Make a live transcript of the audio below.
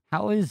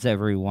How is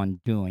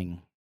everyone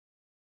doing?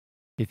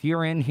 If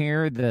you're in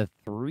here, the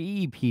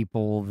three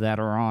people that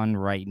are on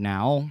right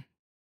now,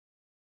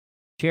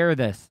 share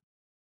this.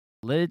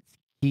 Let's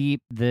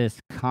keep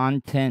this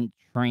content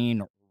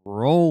train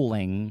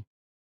rolling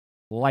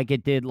like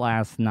it did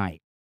last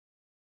night.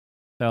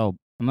 So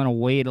I'm going to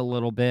wait a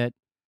little bit,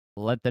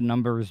 let the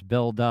numbers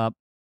build up.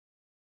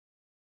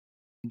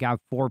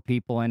 Got four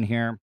people in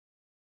here.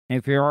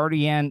 If you're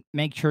already in,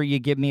 make sure you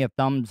give me a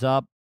thumbs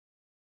up.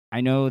 I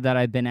know that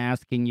I've been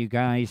asking you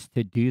guys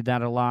to do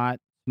that a lot.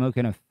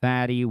 Smoking a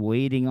fatty,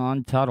 waiting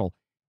on Tuttle.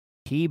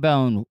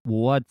 T-Bone,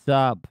 what's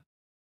up?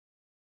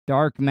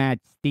 Dark Matt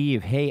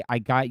Steve, hey, I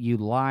got you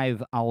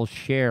live. I'll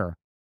share.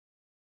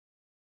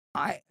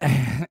 I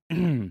I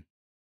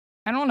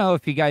don't know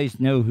if you guys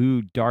know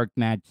who Dark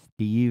Matt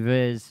Steve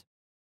is.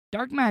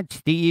 Dark Matt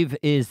Steve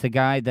is the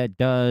guy that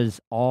does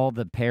all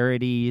the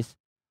parodies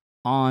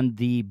on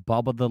the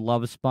Bubba the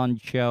Love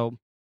Sponge show.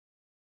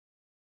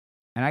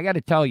 And I got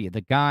to tell you,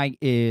 the guy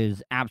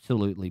is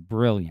absolutely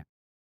brilliant.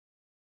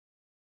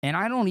 And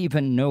I don't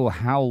even know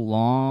how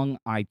long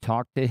I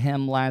talked to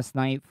him last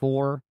night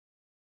for.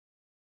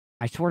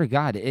 I swear to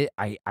God,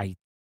 I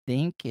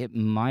think it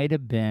might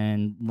have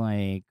been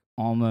like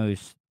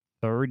almost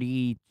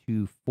 30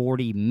 to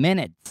 40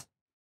 minutes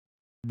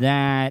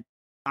that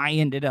I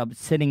ended up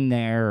sitting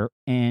there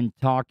and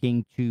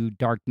talking to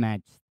Dark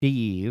Matt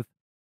Steve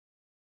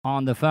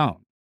on the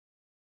phone.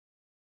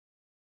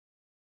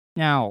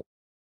 Now,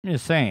 I'm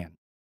just saying,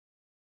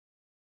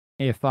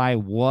 if I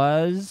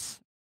was,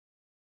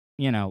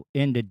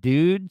 into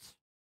dudes,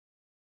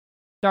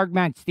 Dark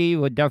Matt Steve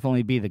would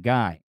definitely be the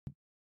guy.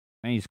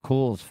 And he's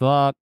cool as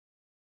fuck,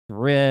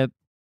 ripped,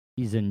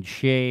 he's in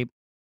shape.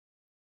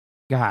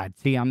 God,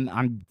 see,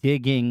 I'm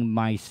digging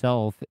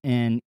myself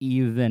in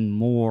even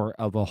more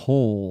of a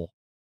hole,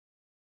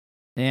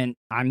 and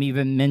I'm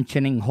even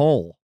mentioning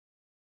hole.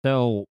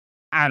 So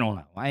I don't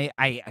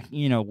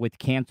know. With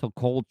cancel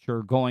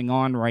culture going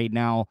on right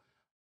now,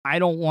 I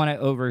don't want to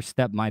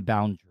overstep my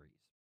boundaries.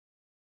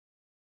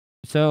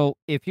 So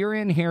if you're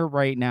in here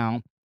right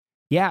now,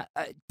 yeah,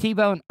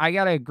 T-Bone, I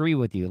gotta agree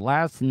with you.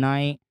 Last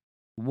night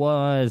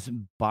was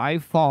by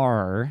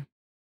far,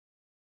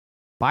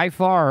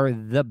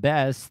 the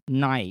best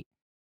night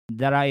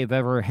that I have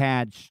ever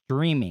had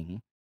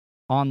streaming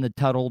on the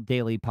Tuttle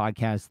Daily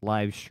Podcast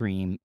live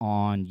stream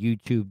on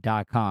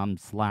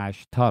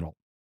youtube.com/Tuttle.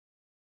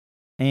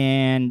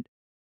 And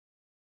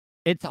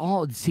it's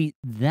all, see,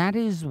 that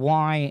is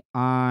why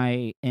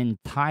I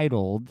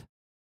entitled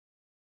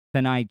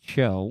tonight's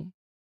show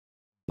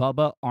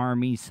Bubba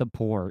Army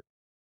Support.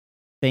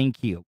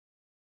 Thank you.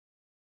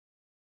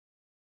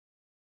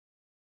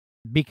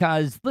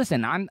 Because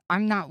listen, I'm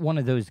not one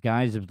of those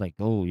guys who's like,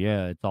 oh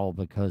yeah, it's all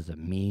because of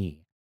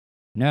me.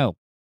 No,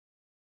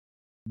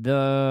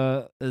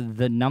 the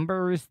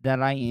numbers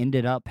that I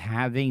ended up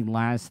having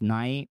last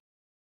night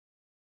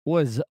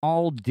was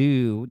all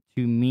due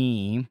to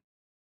me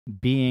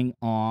being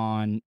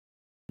on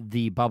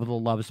the Bubba the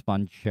Love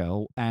Sponge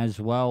show, as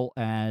well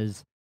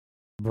as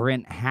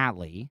Brent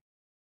Hatley,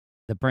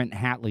 the Brent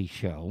Hatley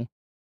show.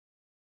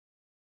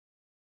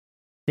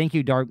 Thank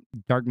you, Dark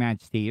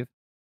Match Steve.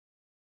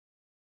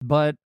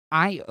 But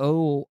I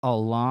owe a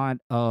lot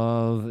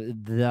of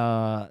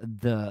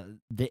the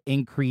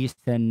increase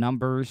in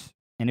numbers.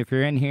 And if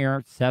you're in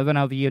here, 7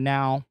 of you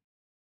now.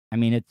 I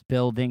mean, it's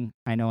building.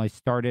 I know I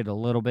started a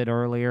little bit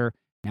earlier.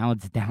 Now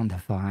it's down to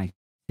 5.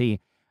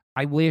 See,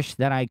 I wish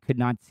that I could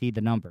not see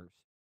the numbers.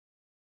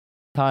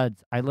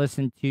 Tuds, I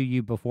listened to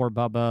you before,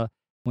 Bubba,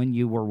 when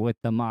you were with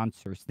the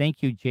monsters.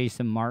 Thank you,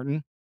 Jason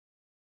Martin.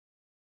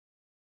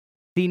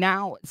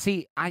 I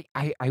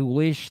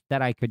wish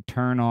that I could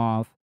turn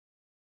off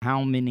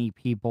how many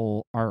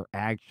people are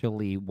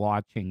actually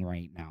watching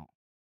right now.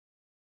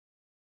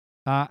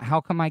 How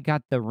come I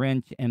got the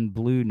wrench in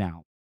blue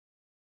now?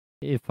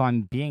 If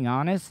I'm being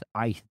honest,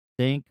 I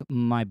think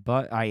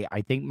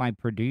I think my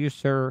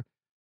producer,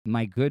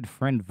 my good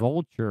friend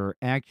Vulture,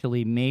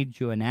 actually made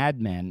you an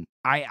admin.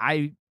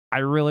 I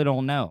really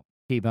don't know,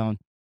 T-Bone.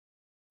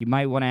 You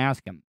might want to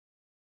ask him.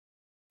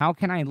 How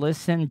can I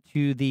listen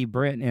to the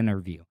Brent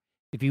interview?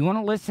 If you want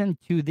to listen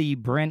to the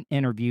Brent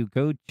interview,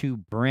 go to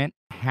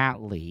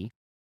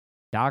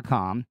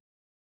BrentHatley.com.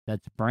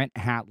 That's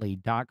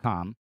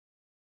BrentHatley.com.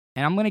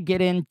 And I'm going to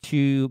get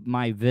into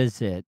my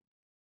visit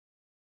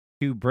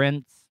to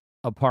Brent's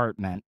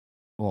apartment,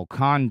 well,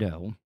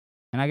 condo.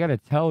 And I got to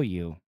tell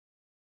you,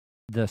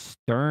 the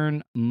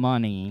Stern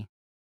money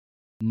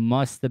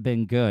must have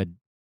been good.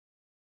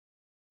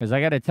 Because I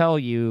got to tell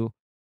you,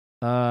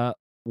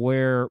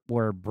 where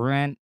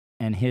Brent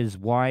and his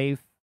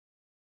wife,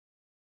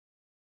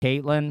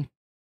 Caitlin,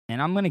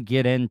 and I'm going to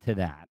get into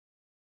that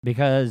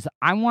because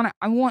I want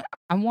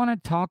to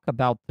talk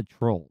about the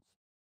trolls.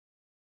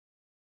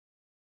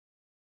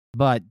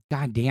 But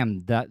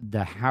goddamn,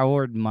 the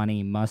Howard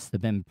money must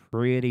have been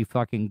pretty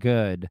fucking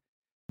good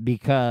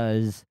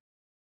because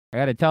I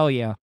got to tell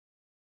you,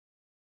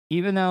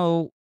 even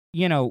though,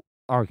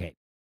 okay,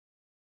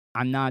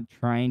 I'm not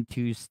trying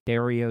to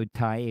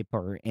stereotype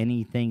or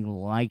anything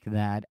like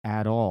that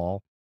at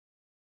all.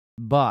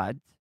 But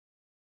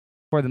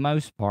for the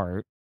most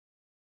part,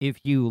 if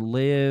you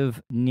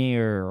live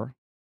near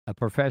a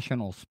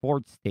professional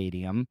sports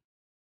stadium,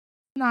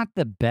 not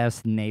the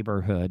best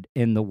neighborhood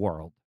in the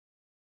world.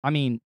 I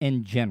mean,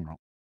 in general.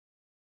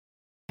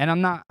 And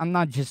I'm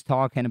not just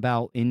talking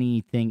about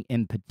anything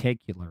in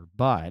particular,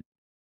 but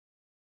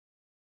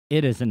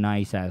it is a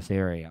nice ass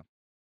area.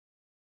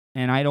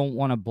 And I don't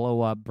want to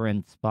blow up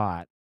Brent's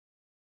spot,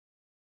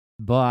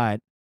 but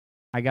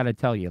I got to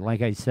tell you,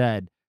 like I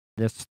said,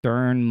 the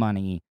Stern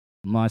money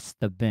must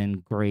have been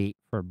great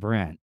for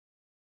Brent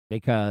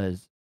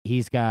because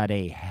he's got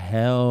a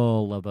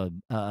hell of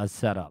a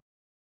setup.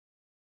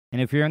 And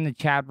if you're in the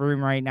chat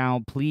room right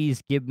now,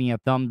 please give me a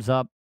thumbs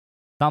up.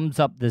 Thumbs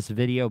up this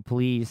video,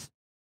 please.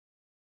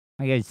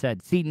 Like I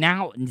said, see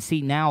now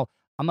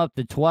I'm up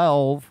to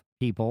 12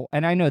 people,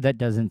 and I know that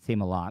doesn't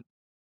seem a lot.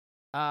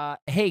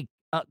 Hey,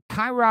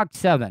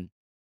 Kyrock7,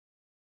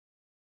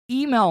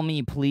 email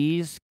me,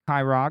 please,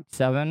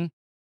 Kyrock7,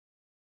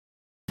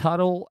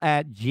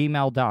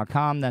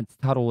 Tuddle@gmail.com. That's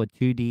Tuddle with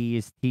 2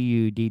 D's,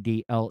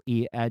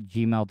 TUDDLE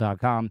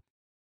 @gmail.com.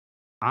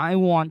 I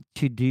want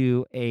to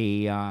do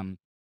a,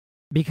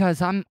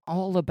 because I'm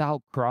all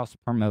about cross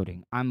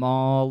promoting. I'm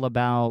all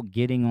about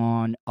getting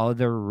on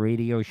other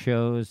radio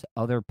shows,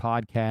 other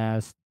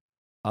podcasts,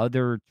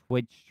 other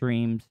Twitch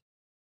streams.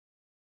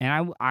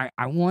 And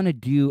I want to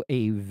do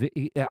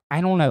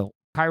I don't know,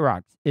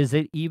 Kyrox, is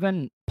it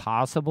even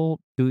possible?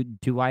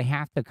 Do I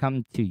have to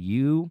come to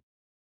you?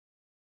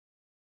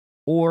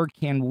 Or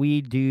can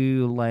we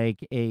do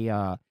like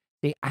I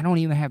don't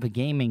even have a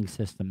gaming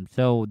system.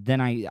 So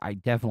then I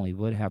definitely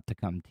would have to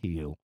come to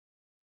you.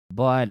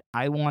 But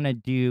I want to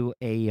do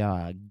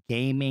a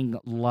gaming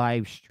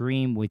live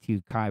stream with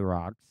you,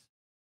 Kyrox.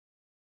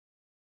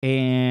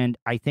 And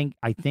I think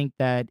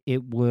that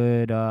it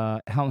would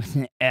help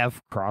F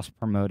cross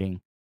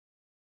promoting.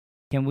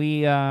 Can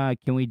we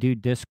do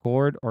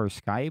Discord or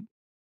Skype?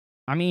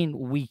 I mean,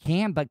 we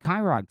can, but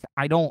Kyrox,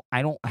 I don't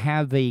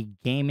have a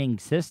gaming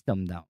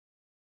system though.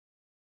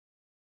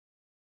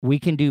 We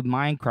can do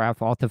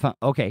Minecraft off the phone.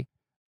 Okay.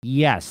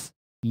 Yes.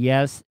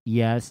 Yes,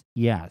 yes,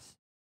 yes.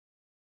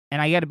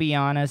 And I got to be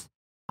honest,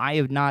 I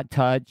have not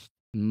touched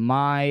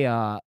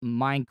my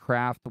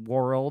Minecraft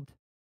world,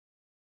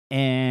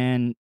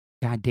 and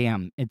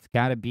goddamn, it's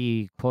got to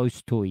be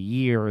close to a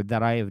year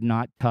that I have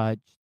not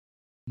touched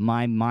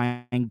my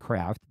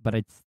Minecraft, but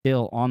it's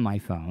still on my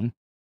phone.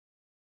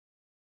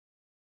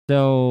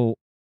 So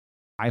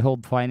I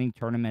hold fighting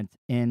tournaments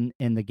in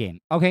the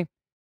game. Okay.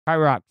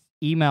 Kyrox,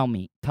 email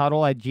me,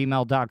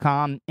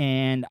 Tuddle@gmail.com,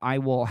 and I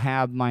will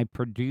have my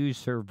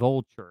producer,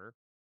 Vulture,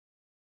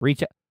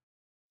 reach out.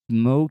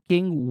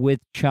 Smoking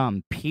with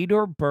Chum.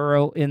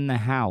 Peterborough in the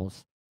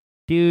house.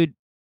 Dude,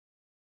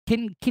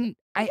 can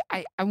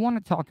I want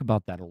to talk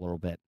about that a little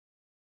bit.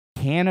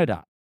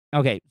 Canada.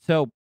 Okay,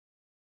 so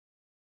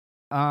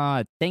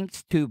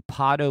thanks to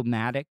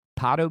Podomatic,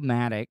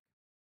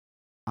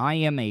 I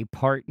am a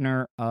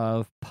partner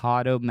of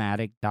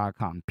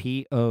Podomatic.com.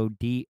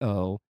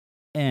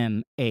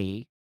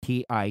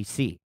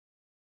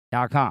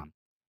 Podomatic.com.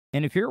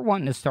 And if you're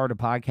wanting to start a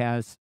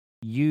podcast,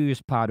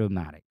 use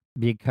Podomatic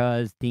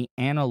because the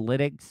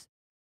analytics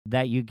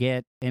that you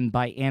get, and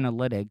by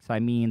analytics, I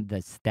mean the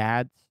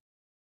stats,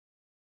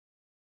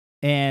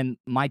 and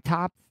my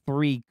top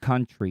 3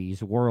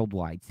 countries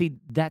worldwide. See,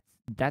 that's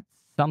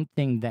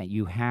something that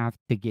you have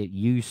to get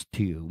used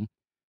to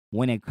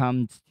when it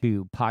comes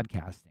to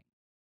podcasting.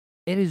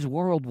 It is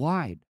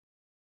worldwide.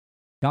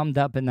 Gummed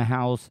up in the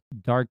house,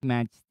 Dark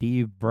Match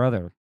Steve,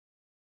 brother.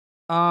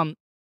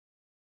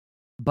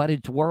 But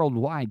it's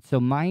worldwide. So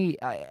I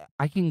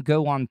can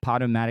go on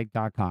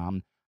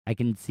Podomatic.com. I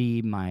can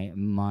see my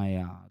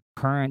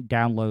current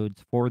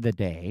downloads for the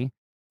day.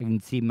 I can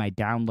see my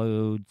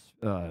downloads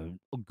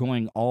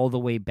going all the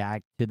way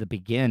back to the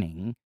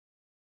beginning.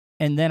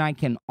 And then I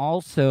can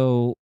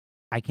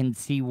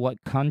see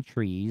what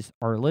countries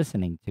are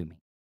listening to me.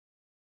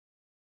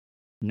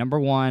 Number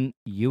 1,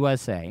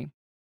 USA.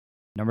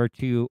 Number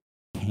 2,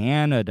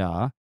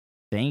 Canada.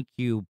 Thank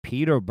you,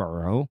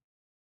 Peterborough.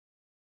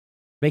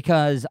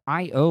 Because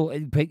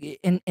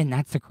and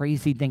that's the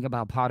crazy thing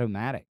about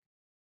Podomatic.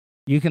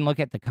 You can look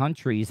at the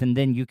countries, and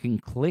then you can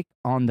click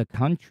on the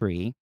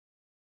country,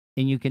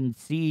 and you can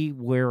see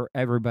where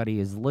everybody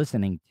is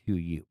listening to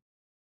you.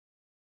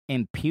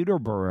 And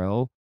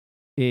Peterborough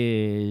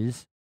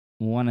is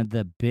one of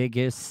the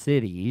biggest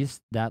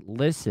cities that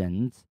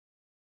listens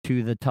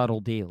to the Tuttle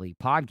Daily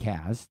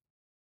podcast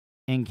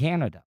in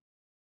Canada.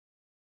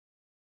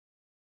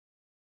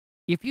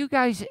 If you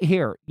guys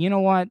here, you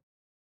know what?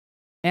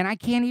 And I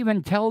can't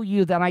even tell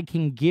you that I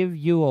can give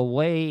you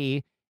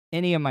away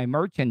any of my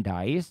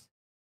merchandise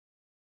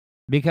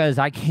because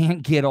I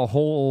can't get a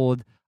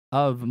hold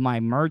of my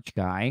merch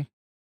guy.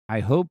 I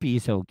hope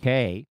he's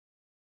okay.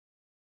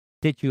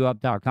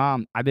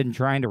 Stitchyouup.com. I've been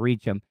trying to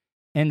reach him.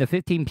 And the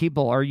 15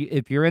 people,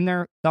 if you're in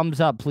there,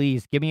 thumbs up,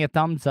 please. Give me a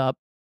thumbs up.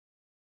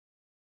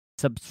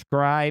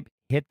 Subscribe.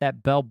 hit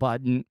that bell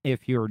button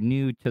if you're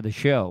new to the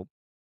show.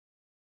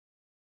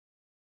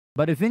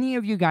 But if any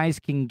of you guys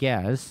can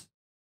guess,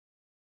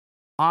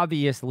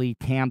 obviously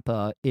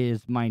Tampa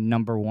is my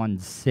number one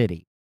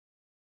city.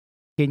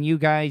 Can you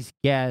guys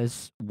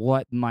guess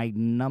what my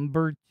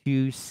number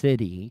two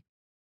city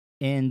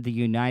in the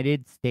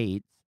United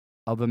States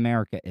of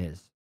America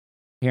is?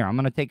 Here, I'm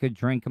going to take a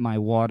drink of my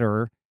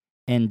water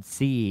and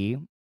see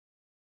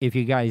if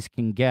you guys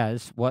can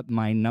guess what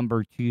my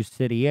number two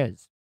city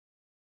is.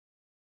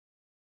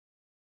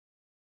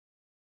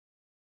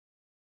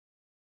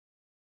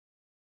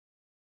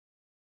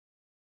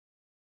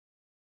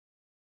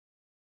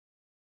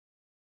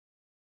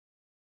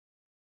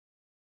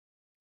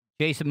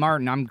 Jason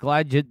Martin, I'm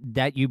glad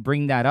that you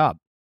bring that up.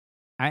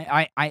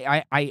 I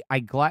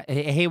glad.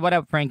 Hey, what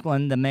up,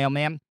 Franklin, the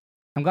mailman?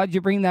 I'm glad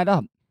you bring that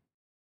up.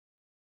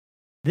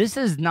 This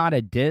is not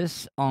a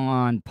diss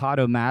on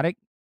Podomatic.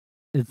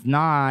 It's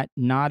not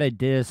a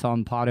diss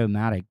on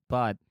Podomatic,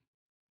 but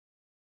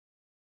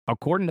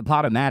according to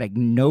Podomatic,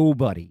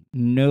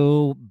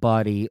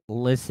 nobody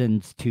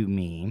listens to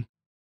me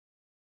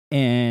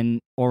in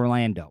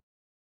Orlando.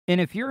 And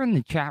if you're in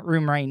the chat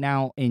room right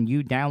now and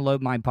you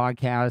download my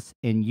podcast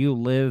and you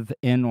live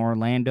in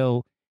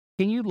Orlando,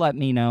 can you let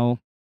me know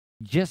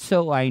just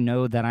so I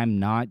know that I'm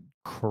not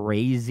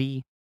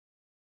crazy?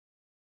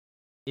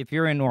 If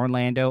you're in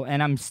Orlando,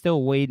 and I'm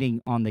still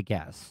waiting on the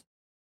guess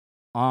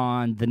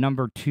on the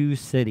number two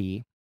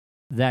city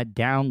that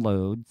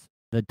downloads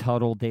the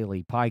Tuttle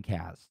Daily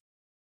podcast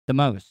the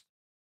most.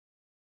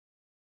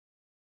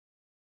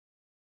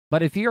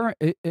 But if you're,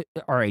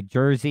 all right,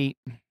 Jersey,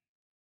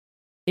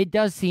 it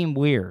does seem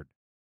weird.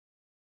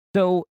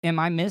 So am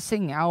I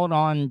missing out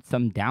on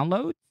some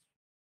downloads?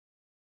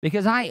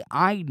 Because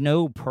I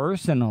know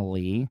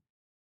personally,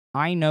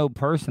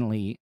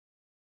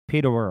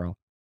 Peterborough.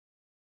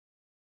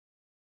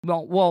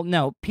 No,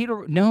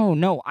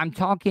 no, I'm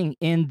talking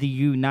in the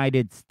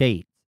United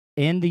States.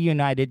 In the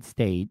United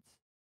States,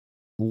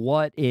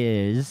 what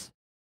is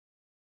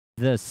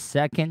the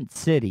second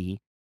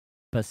city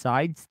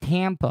besides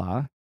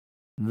Tampa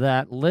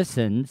that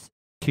listens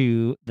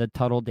to the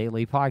Tuttle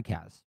Daily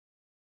podcast?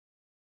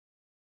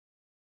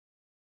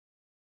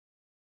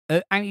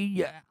 I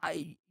mean,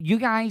 you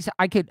guys,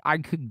 I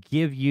could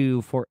give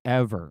you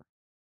forever.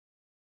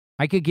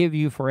 I could give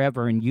you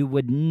forever, and you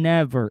would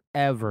never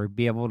ever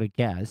be able to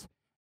guess.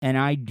 And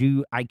I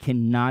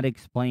cannot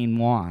explain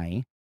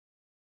why.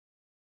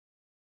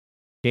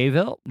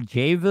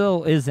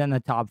 Jayville is in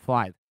the top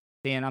 5.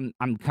 And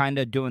I'm kind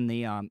of doing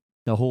the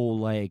whole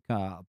like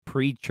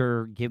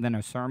preacher giving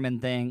a sermon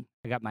thing.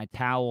 I got my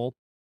towel.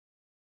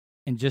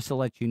 And just to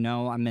let you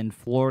know, I'm in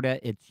Florida.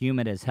 It's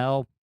humid as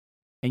hell.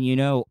 And you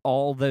know,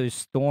 all those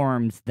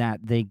storms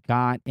that they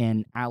got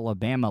in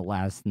Alabama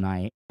last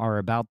night are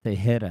about to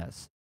hit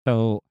us.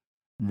 So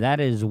that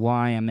is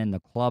why I'm in the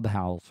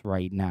clubhouse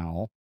right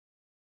now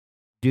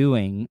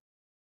doing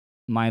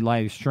my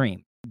live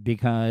stream,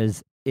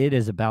 because it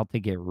is about to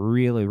get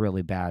really,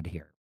 really bad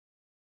here.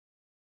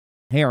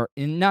 Here,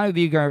 and none of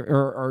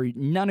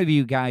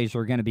you guys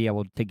are going to be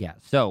able to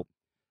guess. So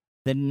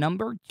the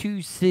number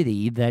 2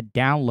 city that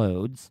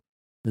downloads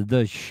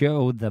the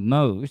show the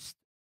most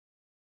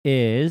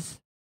is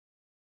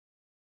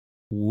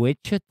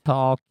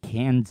Wichita,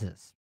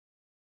 Kansas.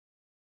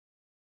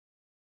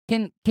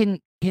 Can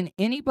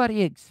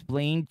anybody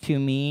explain to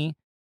me?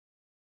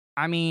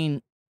 I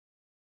mean,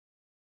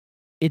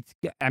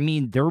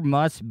 there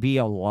must be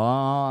a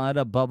lot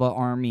of Bubba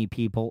Army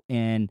people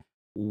in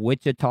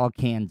Wichita,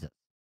 Kansas.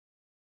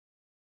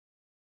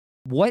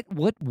 What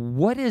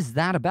is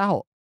that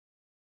about?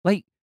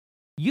 Like,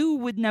 you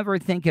would never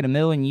think in a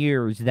million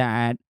years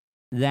that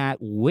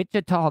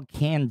Wichita,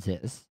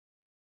 Kansas,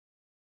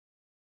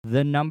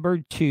 the number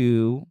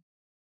 2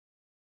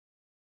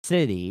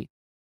 city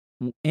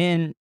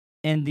in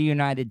the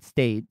United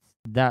States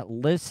that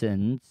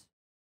listens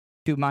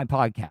to my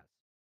podcast.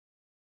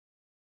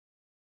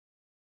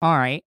 All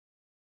right.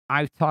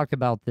 I've talked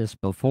about this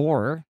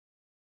before.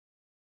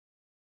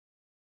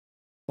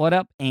 What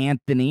up,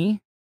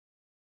 Anthony?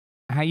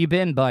 How you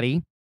been,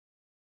 buddy?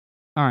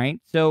 All right.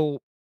 So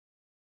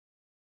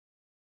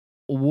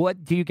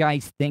what do you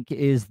guys think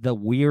is the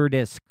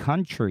weirdest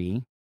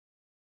country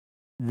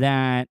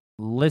that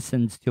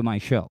listens to my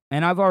show?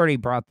 And I've already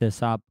brought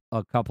this up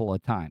a couple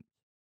of times.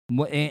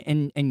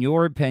 In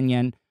your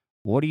opinion,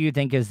 what do you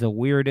think is the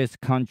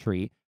weirdest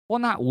country? Well,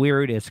 not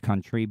weirdest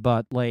country,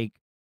 but like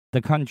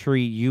the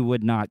country you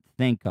would not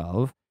think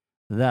of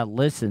that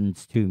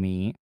listens to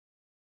me.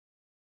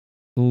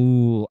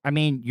 Ooh, I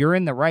mean, you're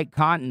in the right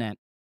continent,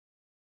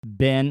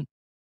 Ben.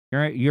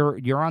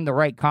 You're on the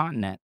right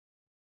continent.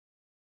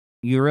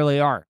 You really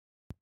are.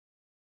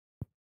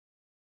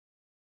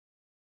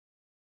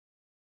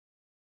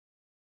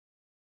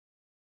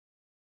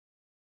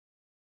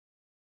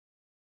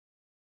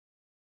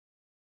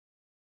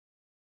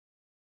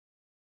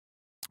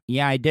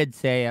 Yeah, I did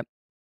say it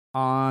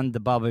on the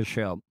Bubba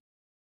show.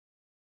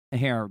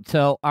 Here,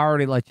 so I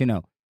already let you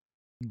know.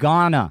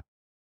 Ghana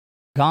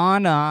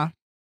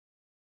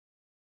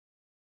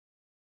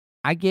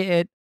I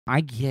get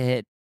I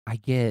get I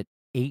get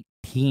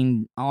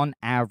 18 on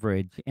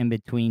average in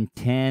between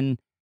 10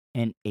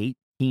 and 18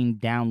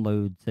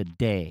 downloads a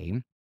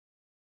day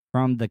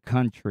from the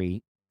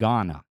country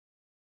Ghana.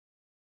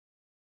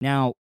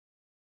 Now,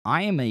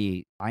 I am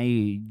a I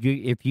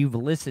you, if you've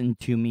listened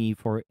to me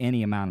for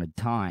any amount of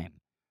time,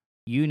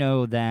 you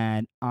know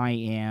that I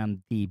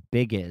am the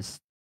biggest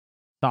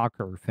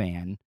soccer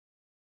fan.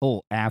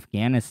 Oh,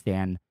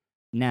 Afghanistan.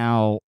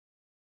 Now,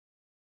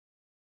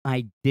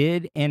 I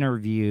did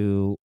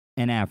interview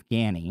an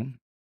Afghani.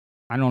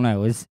 I don't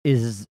know.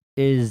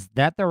 Is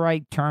that the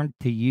right term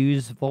to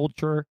use,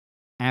 Vulture?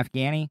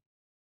 Afghani?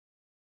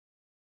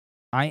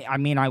 I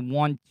mean, I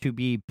want to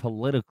be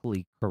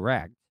politically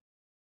correct.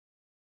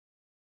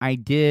 I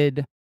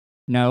did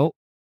no.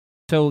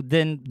 So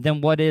then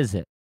what is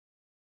it,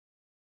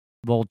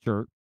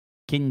 Vulture?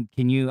 Can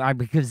you I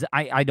because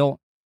I don't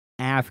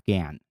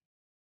Afghan.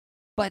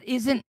 But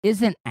isn't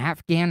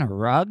Afghan a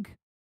rug?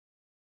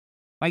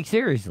 Like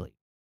seriously.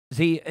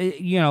 See,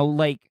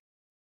 like,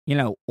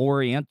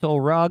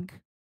 Oriental rug,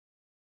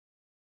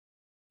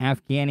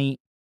 Afghani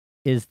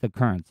is the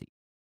currency.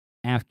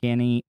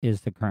 Afghani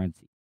is the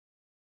currency.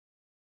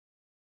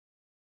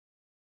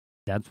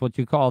 That's what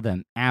you call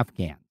them,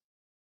 Afghan.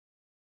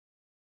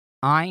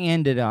 I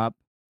ended up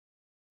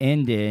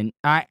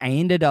I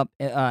ended up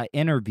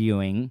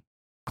interviewing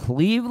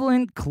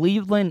Cleveland.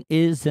 Cleveland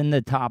is in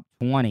the top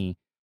 20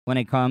 when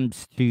it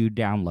comes to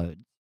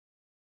downloads.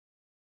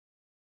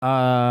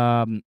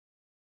 Um,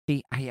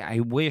 See,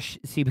 I wish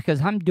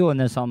because I'm doing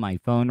this on my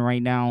phone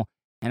right now,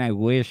 and I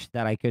wish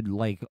that I could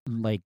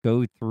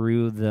go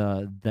through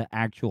the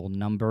actual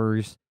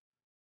numbers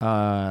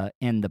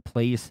and the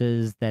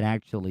places that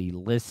actually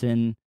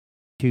listen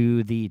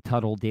to the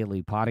Tuttle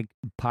Daily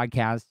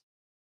podcast.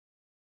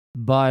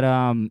 But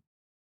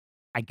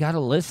I got a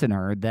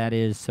listener that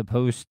is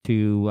supposed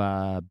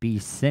to be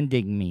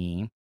sending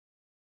me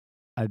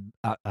a,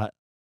 a a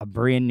a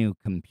brand new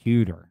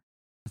computer.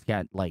 It's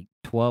got like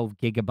 12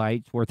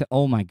 gigabytes worth of,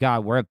 oh my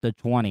god, we're up to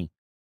 20.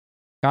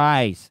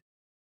 Guys,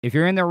 if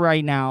you're in there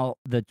right now,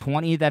 the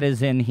 20 that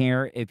is in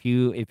here, if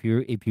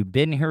you've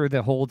been here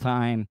the whole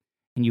time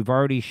and you've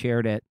already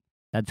shared it,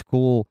 that's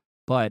cool.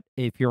 But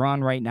if you're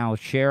on right now,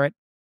 share it.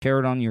 Share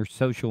it on your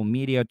social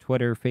media,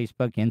 Twitter,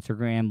 Facebook,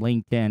 Instagram,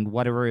 LinkedIn,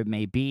 whatever it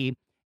may be,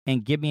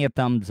 and give me a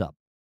thumbs up.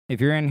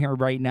 If you're in here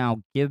right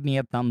now, give me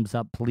a thumbs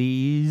up,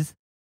 please.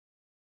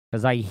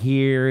 Because I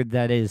hear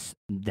that it's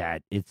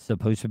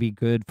supposed to be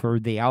good for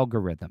the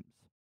algorithms.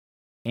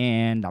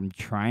 And I'm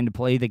trying to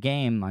play the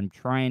game. I'm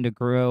trying to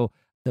grow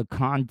the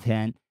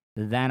content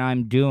that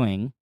I'm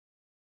doing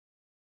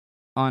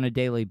on a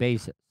daily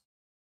basis.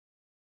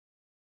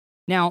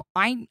 Now,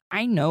 I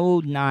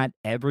know not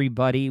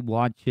everybody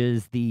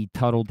watches the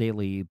Tuttle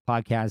Daily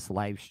podcast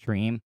live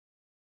stream,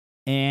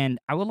 and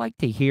I would like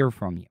to hear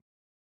from you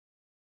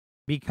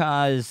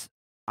because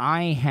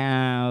I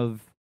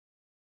have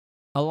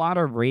a lot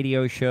of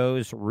radio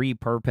shows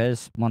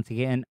repurposed. Once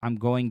again, I'm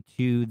going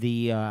to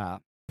the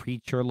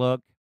Preacher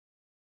Look.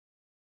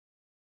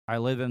 I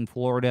live in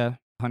Florida,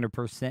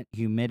 100%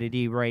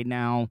 humidity right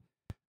now.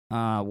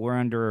 We're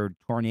under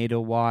tornado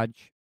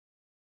watch.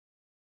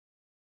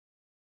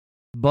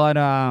 But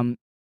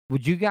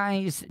would you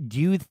guys do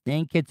you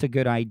think it's a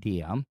good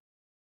idea?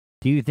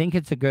 Do you think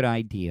it's a good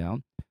idea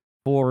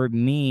for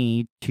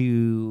me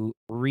to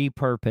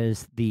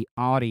repurpose the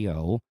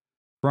audio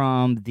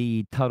from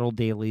the Tuttle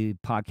Daily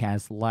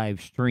podcast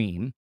live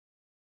stream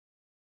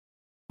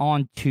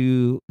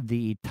onto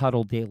the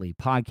Tuttle Daily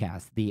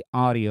podcast, the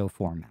audio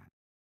format?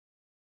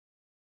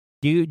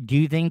 Do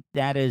you think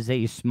that is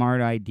a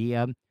smart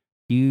idea?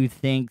 Do you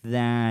think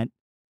that,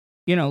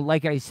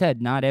 like I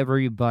said, not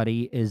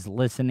everybody is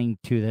listening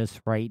to this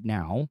right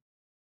now.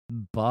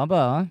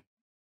 Bubba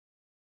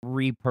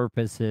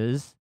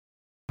repurposes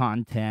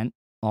content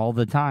all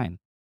the time.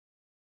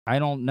 I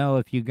don't know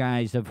if you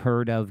guys have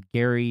heard of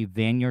Gary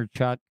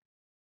Vaynerchuk,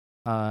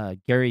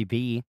 Gary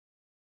V.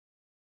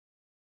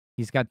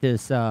 He's got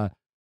this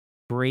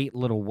great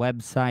little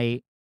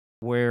website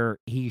where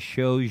he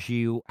shows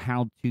you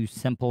how to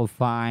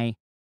simplify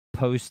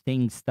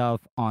posting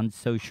stuff on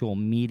social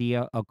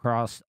media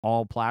across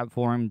all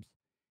platforms,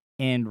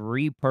 and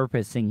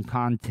repurposing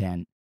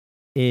content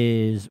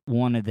is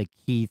one of the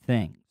key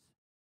things.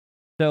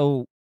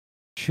 So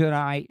should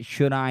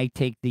I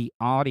take the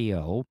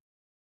audio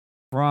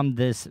from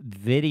this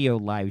video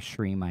live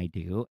stream I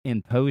do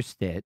and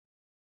post it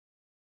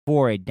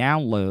for a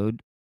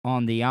download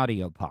on the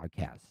audio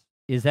podcast?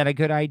 Is that a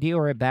good idea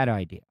or a bad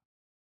idea?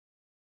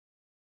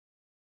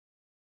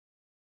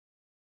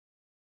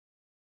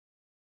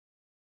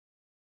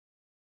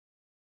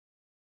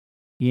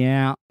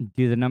 Yeah,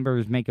 do the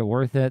numbers make it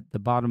worth it? The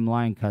bottom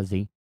line,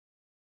 cuzzy.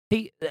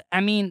 See,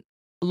 I mean,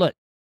 look,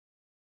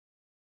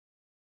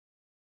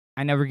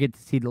 I never get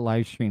to see the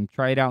live stream.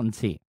 Try it out and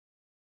see.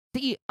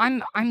 See,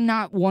 I'm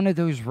not one of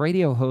those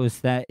radio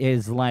hosts that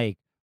is like,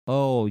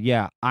 "Oh,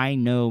 yeah, I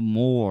know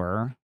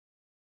more."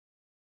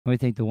 I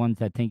think the ones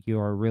that think you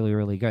are really,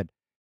 really good.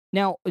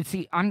 Now,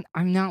 see, I'm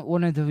not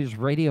one of those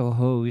radio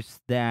hosts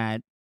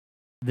that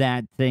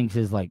thinks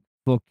is like,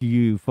 "Fuck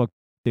you, fuck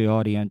the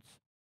audience.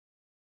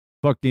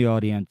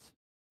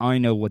 I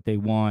know what they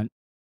want."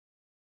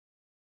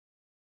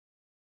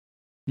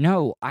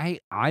 No, I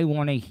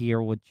wanna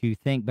hear what you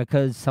think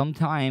because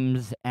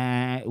sometimes,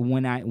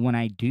 when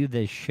I do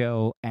this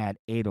show at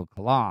 8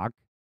 o'clock,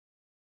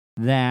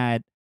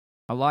 that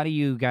a lot of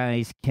you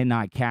guys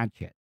cannot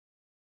catch it.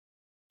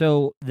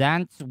 So,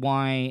 that's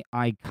why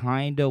I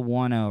kinda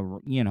wanna,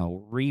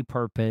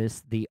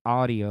 repurpose the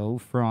audio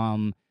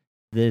from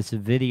this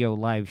video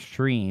live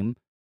stream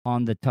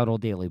on the Tuttle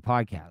Daily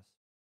Podcast.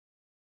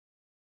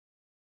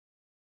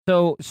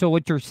 So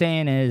what you're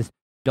saying is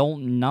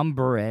don't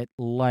number it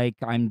like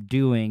I'm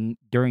doing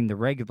during the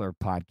regular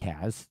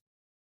podcast.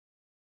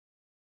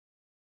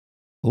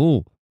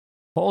 Oh,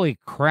 holy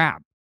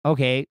crap.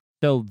 Okay,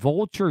 so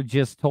Vulture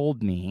just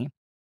told me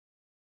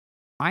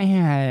I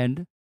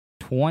had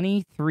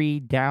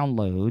 23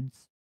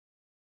 downloads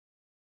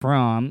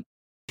from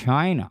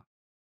China.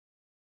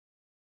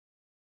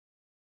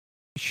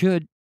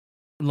 Should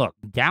look,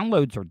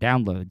 downloads are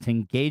downloads,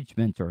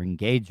 engagements are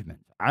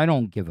engagements. I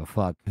don't give a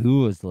fuck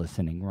who is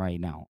listening right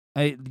now.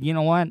 You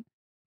know what?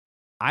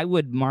 I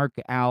would mark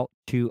out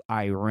to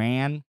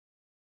Iran,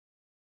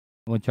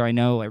 which I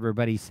know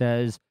everybody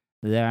says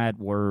that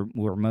we're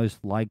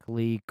most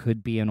likely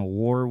could be in a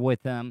war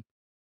with them.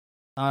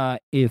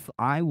 If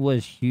I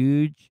was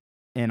huge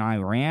in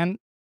Iran,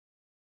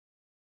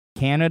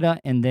 Canada,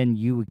 and then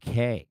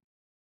UK.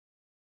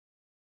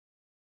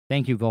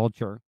 Thank you,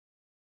 Vulture.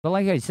 But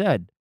like I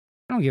said,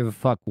 I don't give a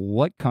fuck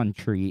what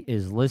country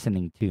is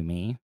listening to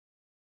me.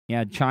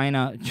 Yeah,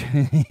 China,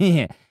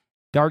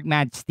 Dark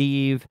Matt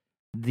Steve,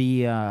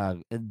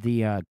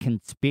 the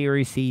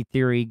conspiracy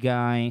theory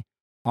guy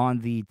on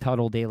the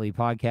Tuttle Daily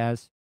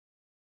podcast.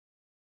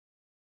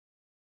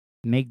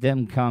 Make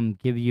them come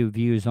give you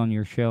views on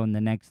your show in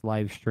the next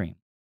live stream.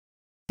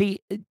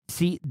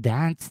 See,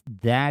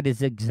 that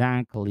is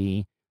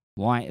exactly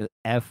why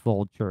F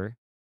Vulture.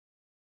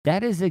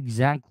 That is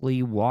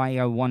exactly why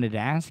I wanted to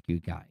ask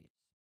you guys.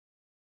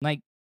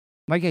 Like,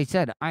 like I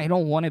said, I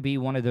don't want to be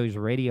one of those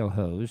radio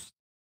hosts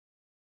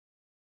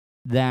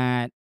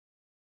that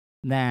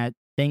that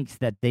thinks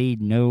that they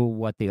know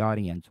what the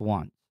audience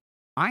wants.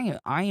 I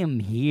am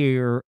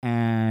here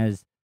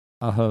as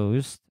a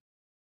host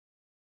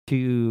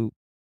to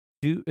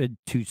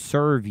to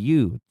serve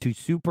you, to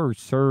super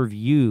serve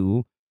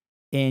you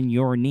in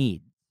your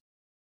needs.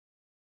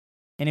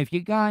 And if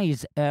you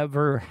guys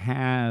ever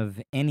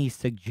have any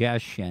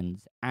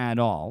suggestions at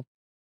all,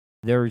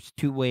 there's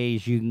two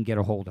ways you can get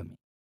a hold of me.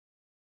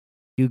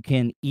 You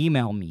can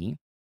email me,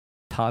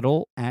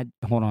 Tuttle at,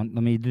 hold on,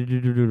 let me,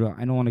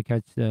 I don't want to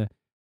catch the,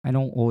 I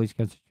don't always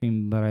catch the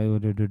stream, but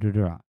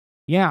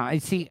yeah, I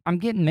see, I'm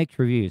getting mixed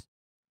reviews.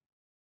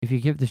 If you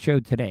give the show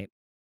today,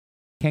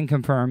 can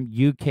confirm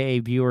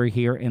UK viewer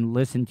here and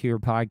listen to your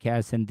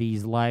podcast and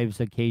these lives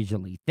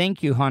occasionally.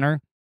 Thank you, Hunter.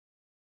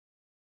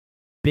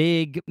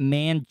 Big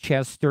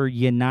Manchester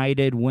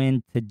United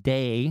win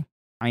today.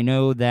 I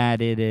know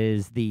that it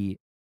is the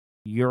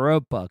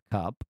Europa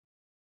Cup,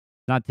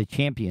 not the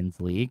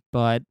Champions League,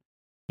 but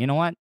you know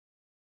what?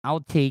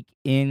 I'll take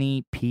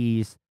any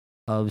piece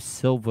of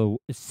silverware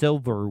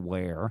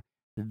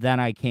that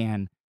I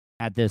can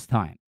at this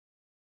time.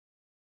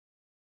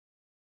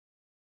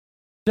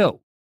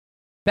 So,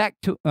 back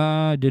to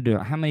how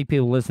many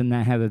people listen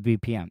that have a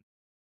VPN?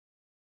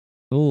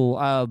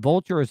 Oh,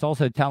 Vulture is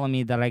also telling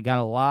me that I got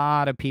a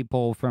lot of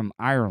people from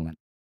Ireland.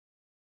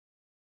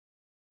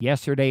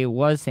 Yesterday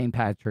was St.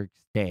 Patrick's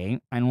Day.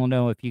 I don't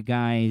know if you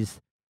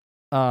guys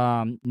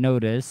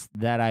noticed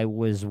that I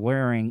was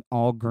wearing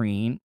all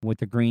green with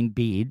the green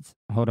beads.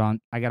 Hold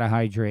on, I gotta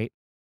hydrate.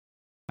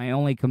 My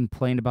only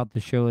complaint about the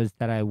show is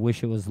that I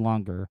wish it was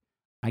longer.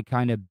 I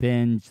kind of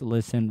binge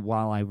listen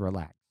while I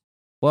relax.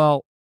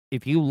 Well,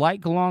 if you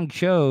like long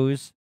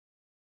shows,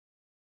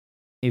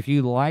 if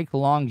you like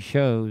long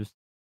shows,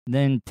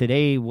 then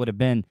today would have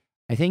been,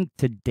 I think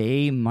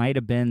today might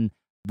have been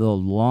the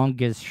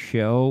longest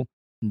show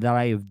that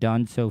I have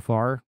done so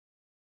far.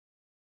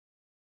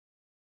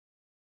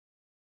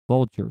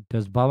 Vulture,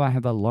 does Bubba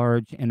have a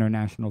large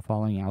international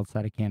following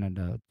outside of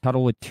Canada?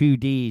 Tuttle with two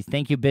D's.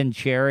 Thank you, Ben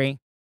Cherry.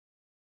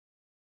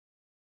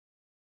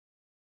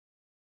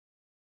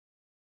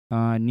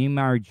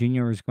 Neymar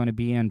Jr. is going to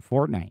be in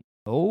Fortnite.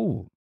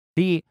 Oh,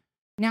 see,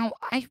 now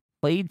I've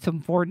played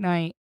some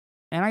Fortnite,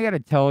 and I got to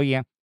tell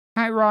you,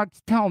 Hi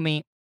Rocks, tell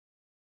me,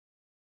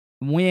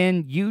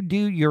 when you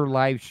do your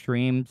live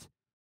streams,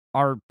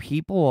 are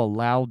people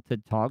allowed to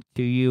talk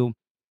to you?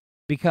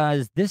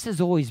 Because this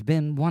has always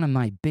been one of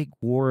my big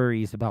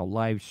worries about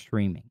live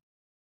streaming.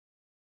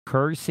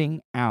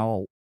 Cursing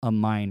out a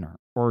minor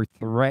or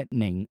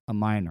threatening a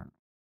minor.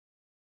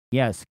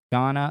 Yes,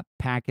 Ghana,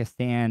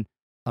 Pakistan,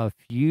 a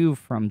few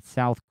from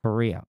South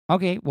Korea.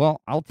 Okay, well,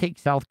 I'll take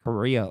South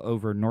Korea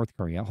over North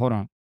Korea. Hold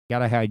on.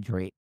 Gotta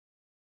hydrate.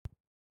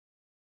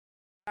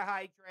 Gotta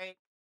hydrate.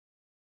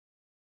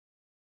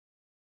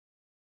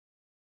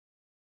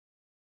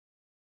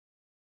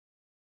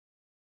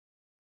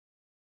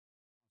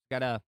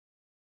 Gotta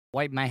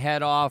wipe my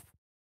head off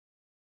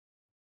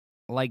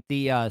like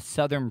the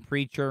Southern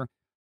preacher.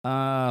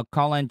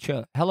 Colin,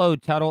 hello,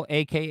 Tuttle,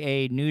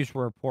 aka news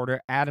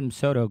reporter Adam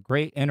Soto.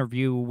 Great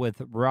interview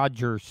with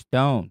Roger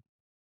Stone.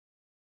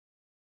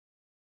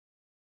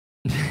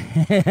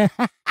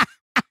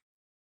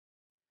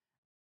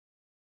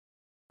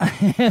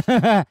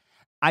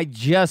 I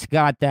just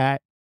got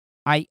that.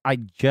 I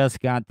just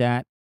got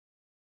that.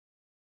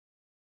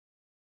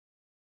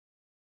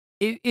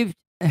 If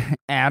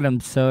Adam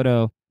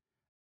Soto,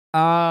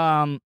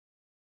 um,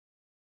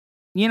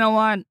 you know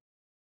what?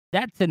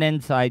 That's an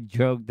inside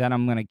joke that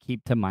I'm gonna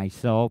keep to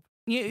myself.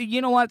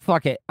 You know what?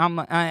 Fuck it.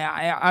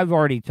 I've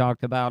already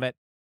talked about it.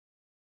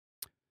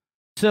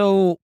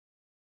 So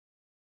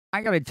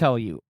I gotta tell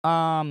you,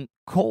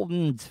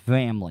 Colton's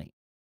family.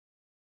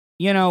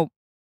 You know,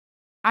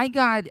 I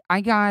got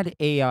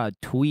a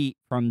tweet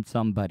from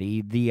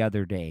somebody the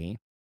other day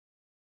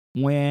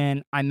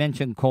when I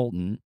mentioned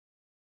Colton,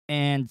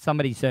 and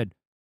somebody said,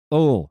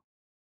 "Oh,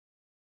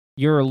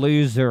 you're a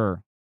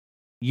loser.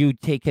 You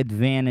take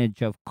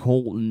advantage of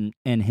Colton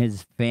and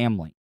his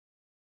family."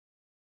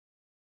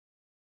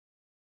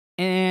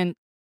 And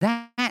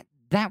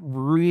that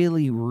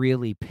really,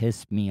 really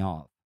pissed me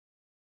off.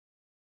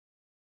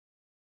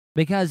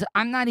 Because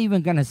I'm not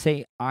even gonna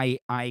say I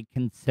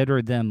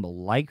consider them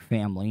like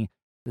family.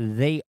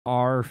 They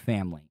are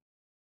family.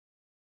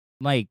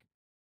 Like,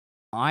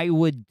 I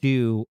would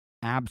do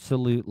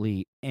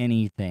absolutely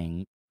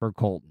anything for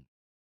Colton.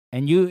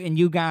 And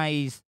you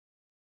guys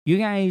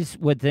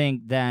would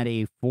think that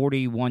a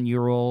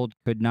 41-year-old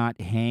could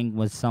not hang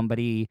with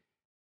somebody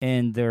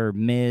in their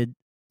mid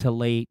to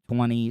late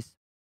 20s.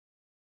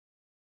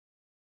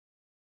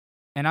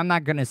 And I'm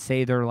not gonna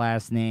say their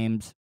last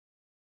names,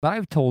 but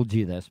I've told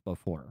you this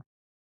before.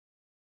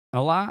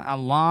 A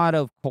lot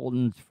of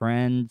Colton's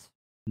friends,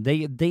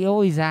 they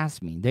always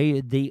ask me.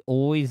 They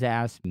always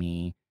ask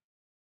me.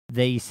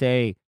 They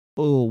say,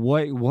 "Oh,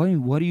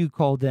 what do you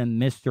call them,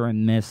 Mr.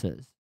 and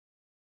Mrs.?"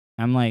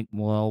 I'm like,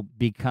 "Well,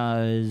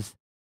 because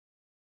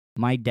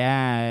my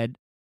dad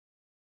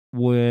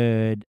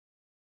would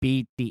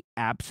beat the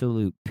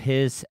absolute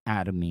piss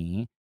out of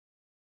me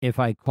if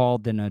I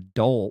called an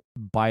adult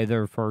by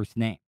their first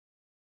name."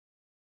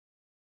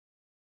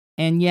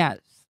 And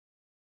yes,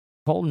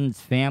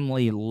 Colton's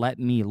family let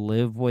me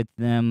live with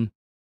them.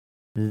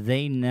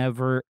 They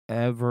never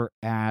ever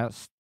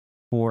asked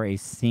for a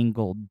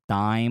single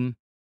dime,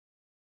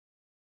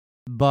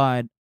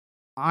 but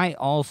I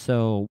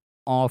also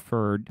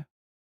offered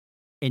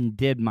and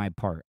did my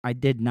part. I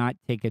did not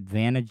take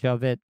advantage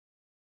of it.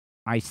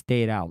 I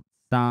stayed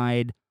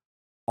outside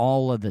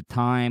all of the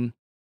time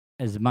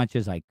as much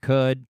as I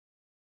could,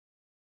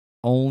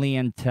 only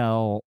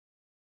until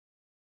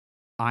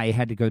I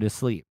had to go to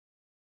sleep.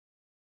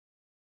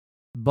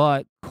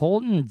 But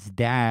Colton's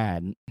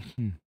dad,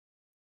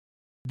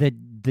 the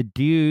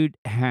dude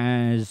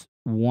has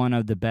one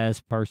of the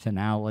best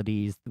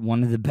personalities,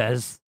 one of the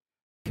best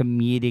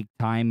comedic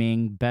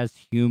timing,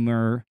 best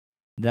humor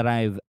that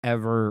I've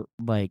ever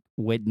like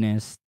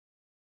witnessed.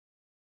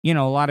 You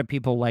know, a lot of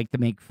people like to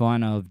make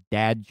fun of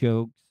dad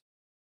jokes,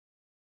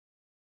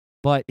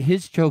 but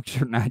his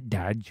jokes are not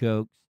dad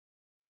jokes.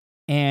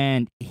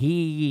 And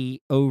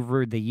he,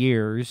 over the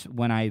years,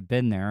 when I've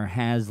been there,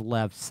 has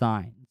left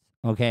signs.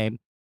 Okay.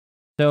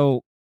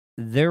 So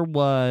there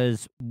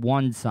was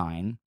one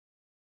sign.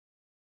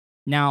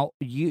 Now,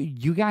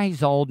 you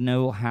guys all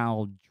know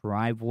how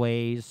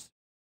driveways,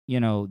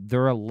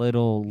 they're a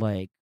little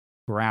like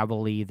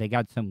gravelly. They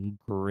got some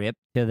grip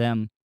to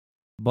them.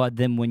 But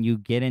then when you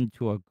get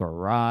into a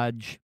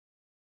garage,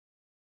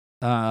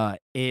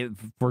 if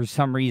for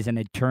some reason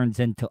it turns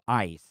into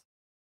ice.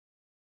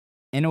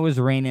 And it was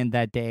raining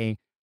that day.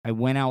 I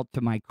went out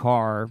to my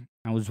car.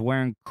 I was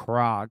wearing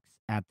Crocs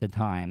at the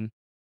time.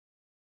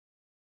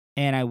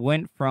 And I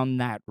went from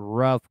that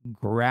rough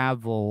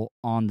gravel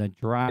on the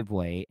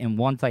driveway. And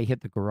once I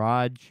hit the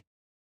garage,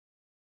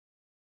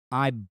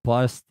 I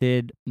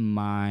busted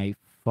my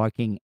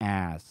fucking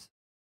ass.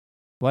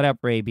 What up,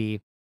 Ray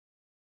B?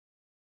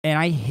 And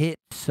I hit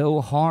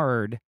so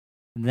hard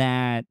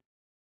that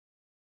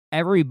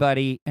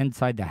everybody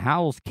inside the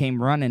house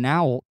came running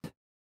out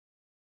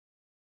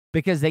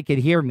because they could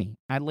hear me.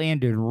 I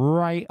landed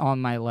right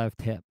on my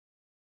left hip.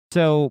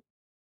 So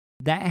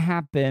that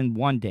happened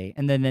one day.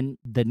 And then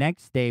the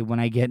next day when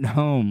I get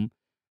home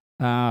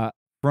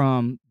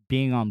from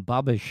being on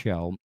Bubba's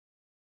show,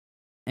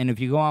 and if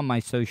you go on my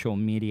social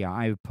media,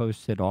 I've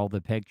posted all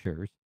the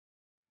pictures.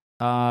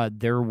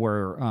 There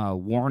were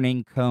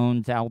warning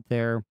cones out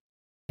there,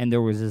 and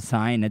there was a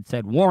sign that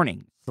said,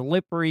 "Warning,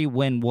 slippery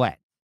when wet."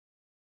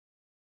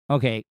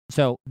 Okay,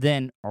 so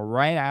then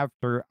right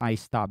after I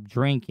stopped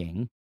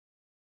drinking,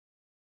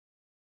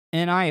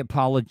 and I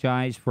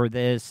apologize for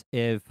this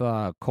if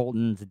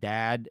Colton's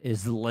dad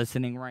is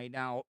listening right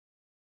now.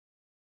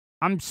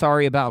 I'm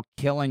sorry about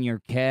killing your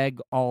keg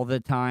all the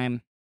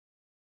time.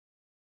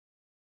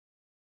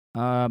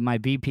 My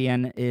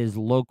VPN is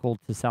local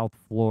to South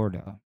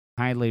Florida.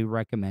 Highly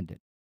recommended.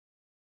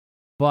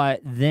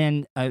 But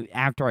then,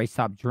 after I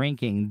stopped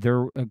drinking,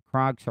 their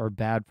Crocs are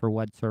bad for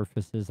wet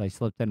surfaces. I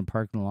slipped in a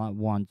parking lot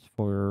once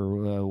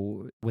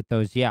with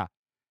those, yeah.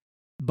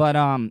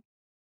 But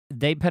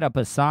they put up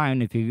a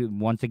sign. If you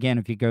once again,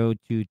 if you go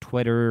to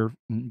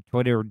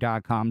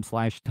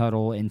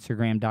twitter.com/Tuttle,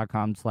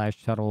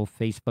 Instagram.com/Tuttle,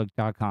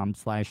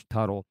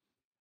 Facebook.com/Tuttle,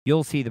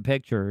 you'll see the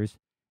pictures.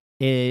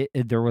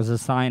 There was a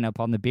sign up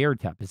on the beer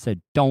tap. It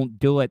said, "Don't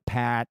do it,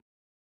 Pat.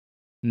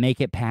 Make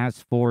it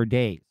past 4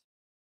 days."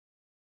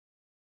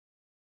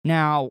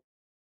 Now,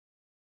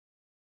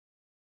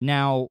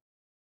 now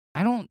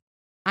I don't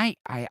I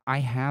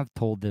have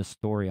told this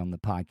story on the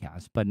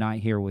podcast, but not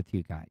here with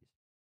you guys.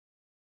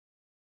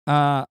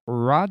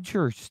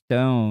 Roger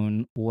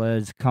Stone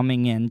was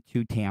coming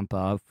into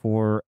Tampa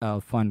for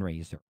a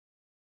fundraiser.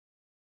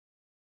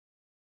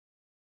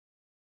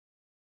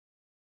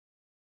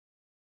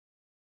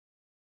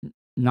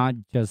 Not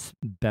just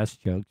best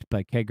jokes,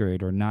 but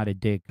kegerator, not a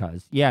dig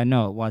cuz. Yeah,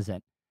 no, it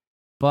wasn't.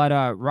 But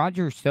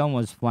Roger Stone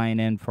was flying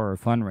in for a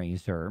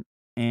fundraiser,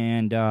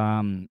 and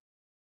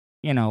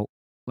you know,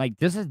 like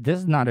this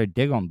is not a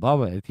dig on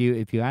Bubba.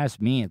 If you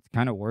ask me, it's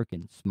kind of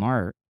working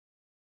smart.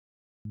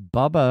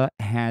 Bubba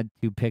had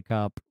to pick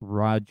up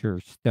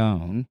Roger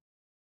Stone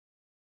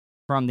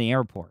from the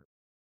airport.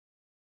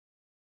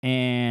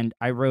 And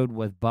I rode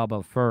with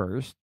Bubba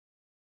first.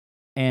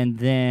 And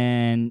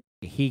then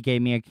he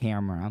gave me a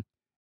camera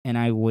and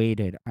I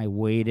waited. I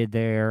waited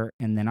there.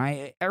 And then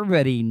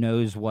everybody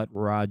knows what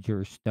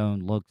Roger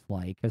Stone looks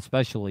like,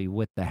 especially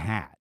with the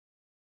hat.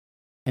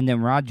 And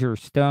then Roger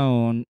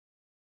Stone,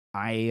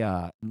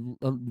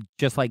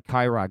 just like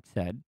Kyrock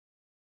said,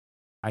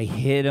 I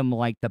hit him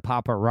like the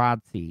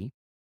paparazzi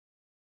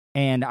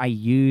and I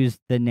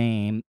used the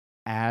name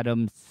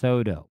Adam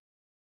Soto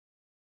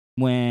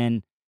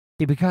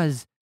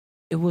because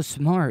it was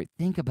smart.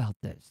 Think about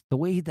this. The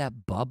way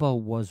that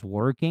Bubba was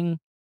working,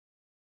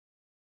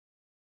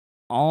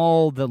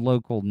 all the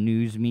local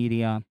news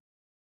media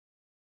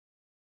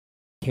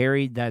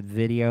carried that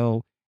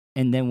video.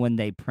 And then when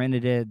they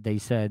printed it, they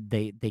said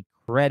they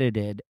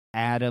credited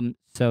Adam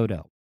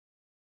Soto.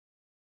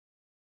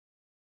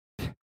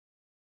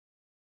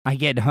 I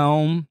get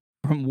home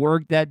from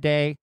work that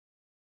day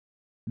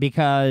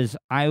because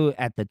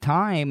at the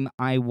time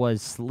I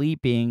was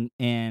sleeping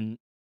in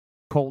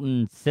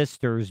Colton's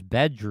sister's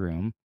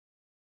bedroom,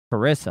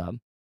 Carissa.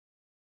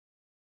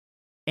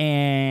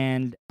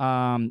 And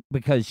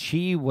because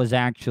she was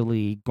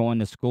actually going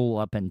to school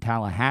up in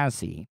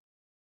Tallahassee.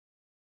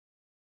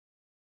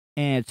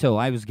 And so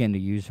I was going to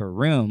use her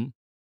room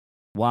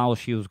while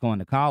she was going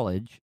to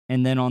college.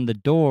 And then on the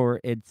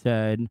door, it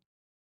said,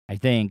 I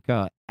think,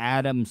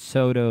 Adam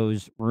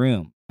Soto's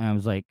room. And I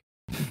was like,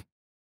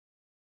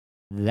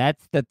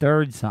 that's the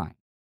third sign.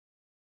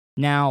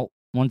 Now,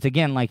 once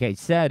again, like I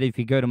said, if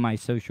you go to my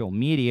social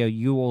media,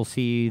 you will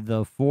see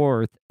the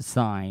fourth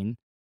sign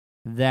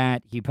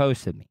that he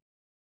posted me.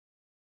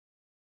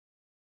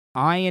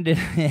 I ended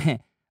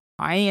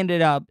I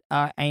ended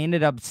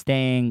up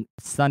staying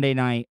Sunday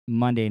night,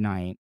 Monday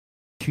night,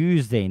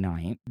 Tuesday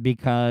night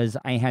because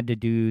I had to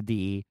do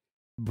the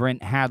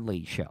Brent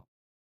Hadley show.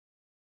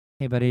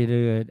 Hey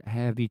buddy,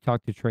 have you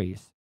talked to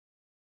Trace?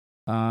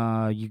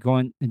 You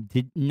going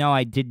no,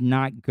 I did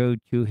not go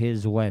to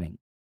his wedding.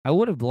 I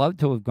would have loved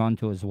to have gone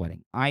to his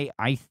wedding.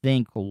 I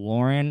think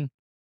Lauren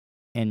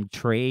and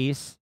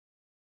Trace,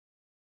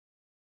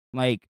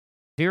 like,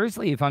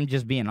 seriously, if I'm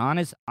just being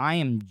honest, I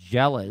am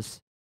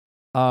jealous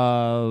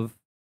of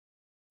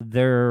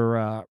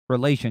their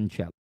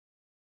relationship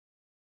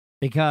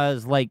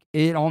because, like,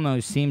 it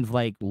almost seems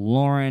like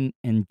Lauren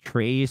and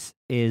Trace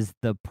is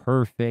the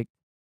perfect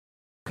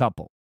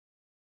couple.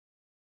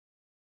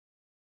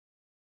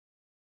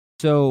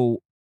 So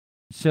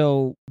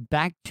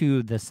back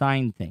to the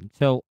sign thing.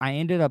 So I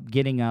ended up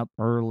getting up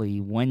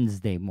early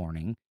Wednesday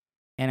morning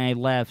and I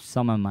left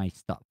some of my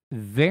stuff.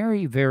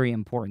 Very, very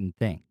important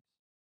thing.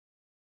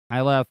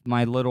 I left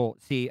my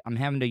I'm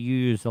having to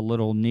use a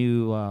little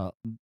new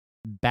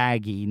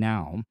baggie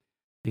now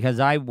because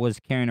I was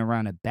carrying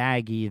around a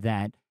baggie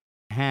that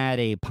had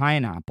a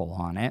pineapple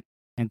on it.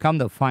 And come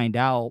to find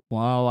out,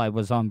 while I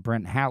was on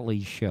Brent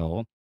Hatley's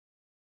show,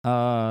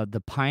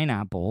 the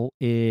pineapple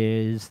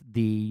is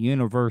the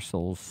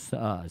universal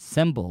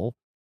symbol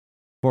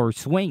for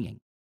swinging.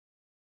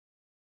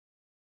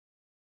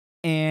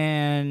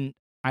 And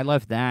I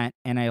left that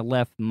and I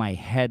left my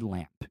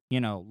headlamp,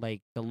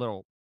 like the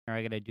little,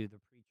 I got to do the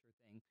preacher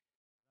thing.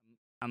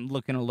 I'm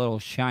looking a little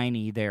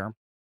shiny there.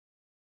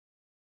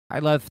 I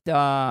left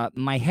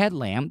my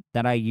headlamp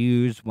that I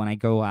use when I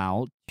go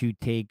out to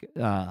take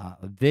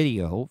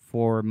video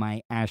for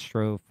my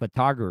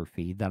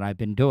astrophotography that I've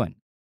been doing.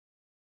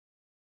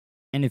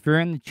 And if you're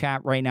in the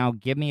chat right now,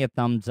 give me a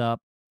thumbs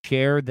up.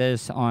 Share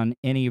this on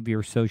any of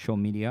your social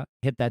media.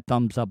 Hit that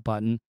thumbs up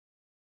button.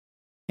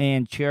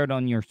 And share it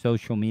on your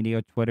social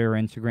media, Twitter,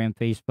 Instagram,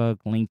 Facebook,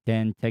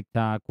 LinkedIn,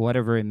 TikTok,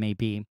 whatever it may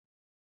be.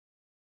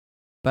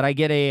 But I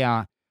get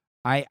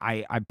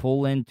I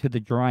pull into the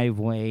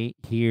driveway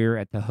here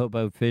at the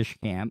Hobo Fish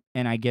Camp,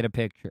 and I get a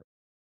picture.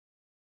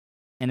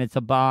 and it's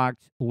a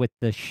box with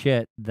the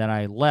shit that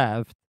I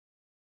left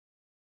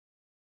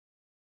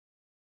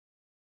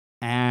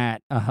at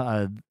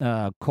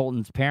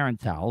Colton's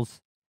parents' house,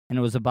 and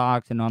it was a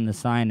box, and on the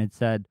sign it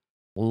said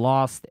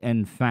 "Lost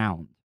and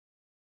Found,"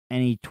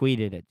 and he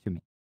tweeted it to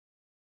me.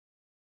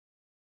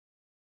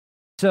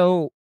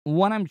 So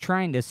what I'm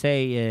trying to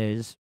say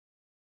is,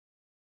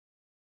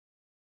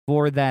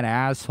 for that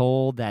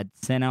asshole that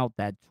sent out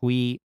that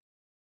tweet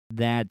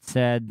that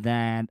said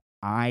that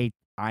I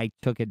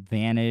took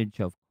advantage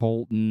of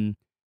Colton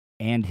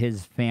and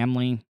his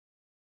family,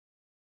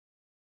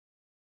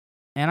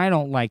 and I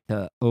don't like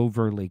to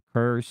overly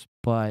curse,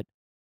 but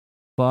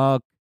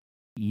fuck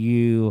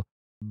you,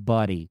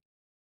 buddy.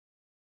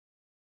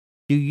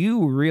 Do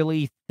you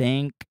really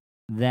think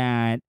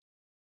that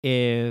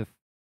if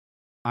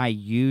I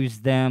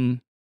used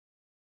them,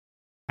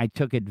 I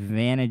took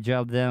advantage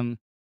of them,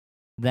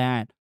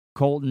 that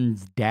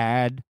Colton's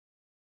dad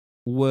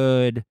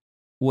would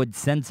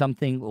send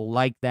something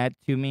like that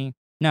to me?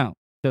 No.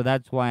 So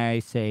that's why I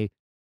say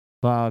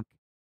fuck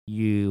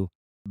you,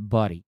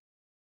 buddy.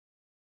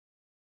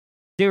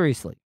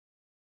 Seriously.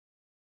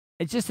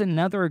 It's just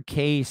another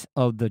case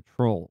of the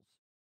trolls.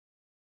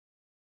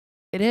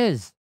 It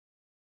is.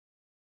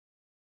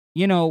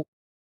 You know,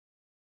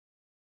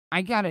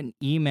 I got an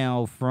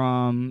email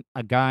from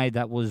a guy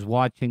that was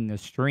watching the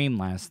stream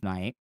last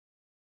night.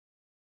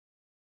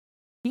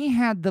 He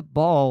had the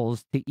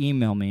balls to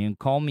email me and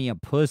call me a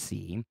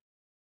pussy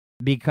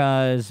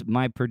because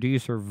my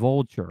producer,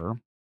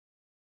 Vulture,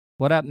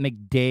 what up,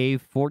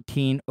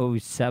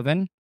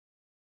 McDave1407?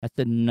 That's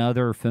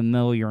another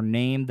familiar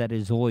name that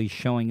is always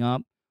showing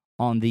up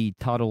on the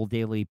Tuttle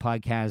Daily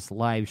Podcast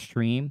live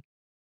stream.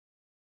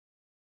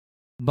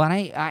 But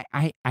I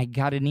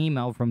got an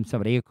email from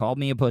somebody who called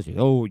me a pussy.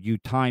 Oh, you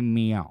timed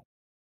me out.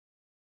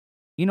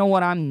 You know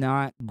what I'm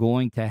not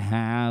going to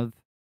have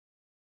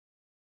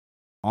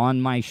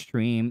on my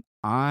stream?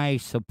 I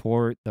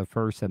support the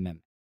First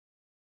Amendment.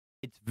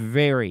 It's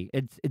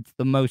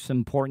the most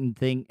important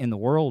thing in the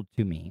world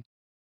to me.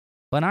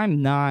 But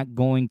I'm not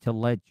going to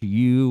let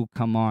you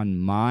come on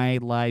my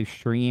live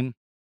stream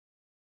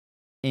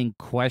and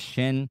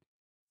question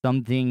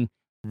something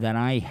that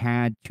I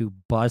had to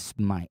bust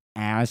my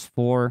ass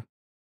for.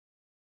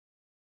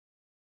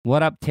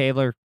 What up,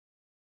 Taylor?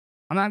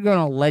 I'm not going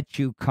to let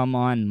you come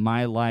on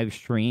my live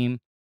stream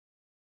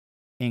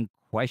and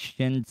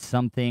question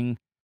something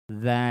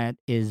that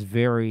is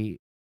very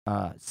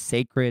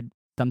sacred,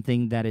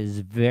 something that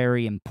is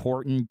very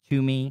important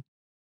to me.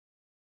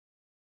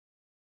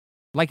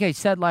 Like I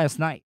said last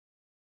night,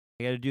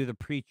 I got to do the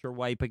preacher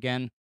wipe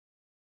again.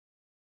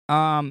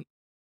 Do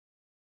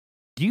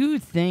you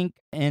think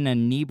an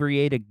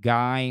inebriated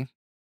guy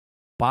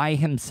by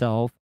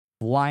himself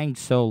flying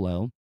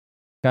solo,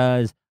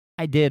 because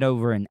I did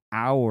over an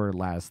hour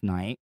last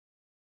night,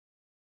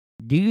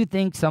 do you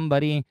think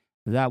somebody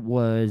that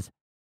was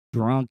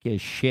drunk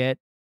as shit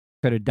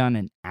could have done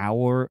an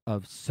hour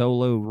of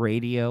solo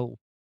radio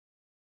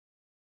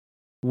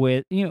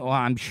with,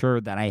 I'm sure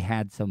that I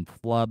had some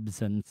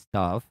flubs and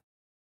stuff.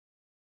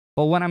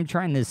 But what I'm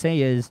trying to say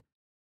is,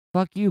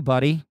 fuck you,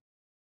 buddy.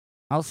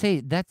 I'll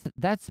say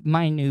that's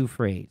my new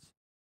phrase.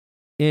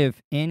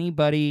 If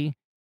anybody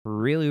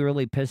really,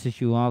 really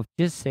pisses you off,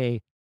 just say,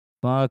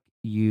 fuck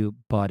you,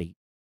 buddy.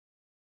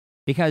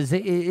 Because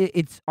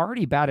it's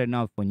already bad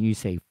enough when you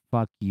say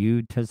fuck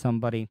you to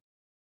somebody.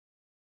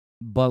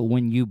 But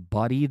when you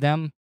buddy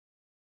them,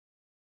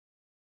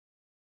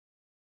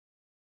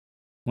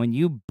 when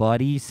you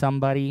buddy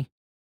somebody,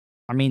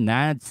 I mean,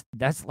 that's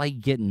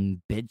like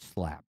getting bitch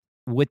slapped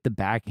with the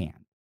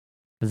backhand.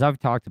 Because I've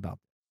talked about this.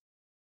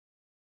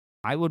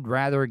 I would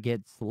rather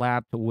get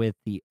slapped with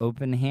the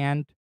open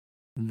hand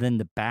than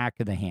the back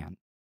of the hand.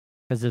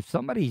 Because if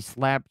somebody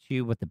slaps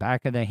you with the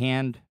back of the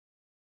hand,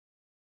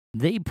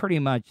 they pretty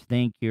much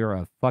think you're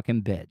a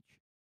fucking bitch.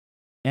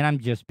 And I'm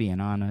just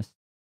being honest.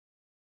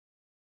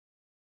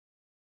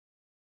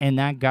 And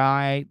that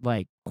guy,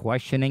 like,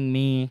 questioning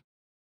me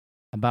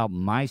about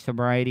my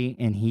sobriety,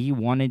 and he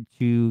wanted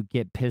to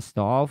get pissed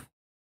off.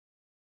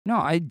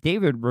 No,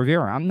 David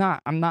Rivera, I'm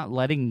not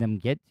letting them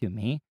get to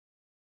me.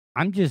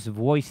 I'm just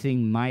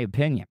voicing my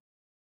opinion.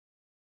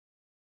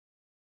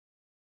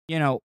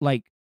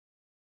 Like,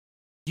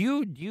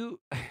 do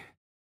you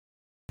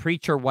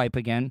preacher wipe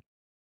again?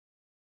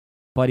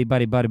 Buddy,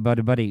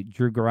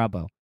 Drew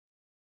Garabo.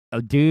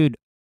 Oh, dude.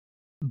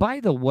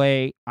 By the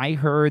way, I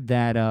heard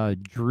that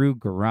Drew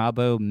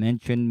Garabo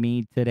mentioned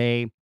me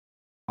today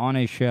on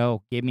his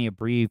show, gave me a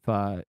brief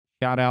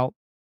shout out.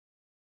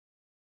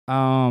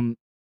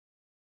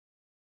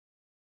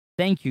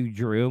 Thank you,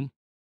 Drew.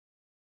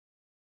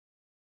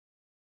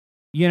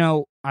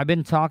 I've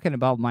been talking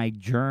about my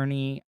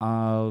journey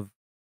of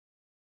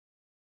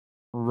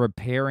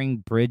repairing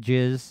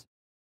bridges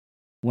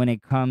when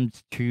it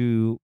comes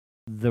to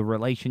the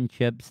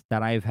relationships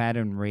that I've had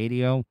in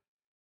radio.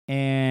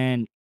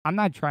 And I'm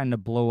not trying to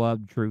blow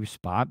up Drew's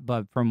spot,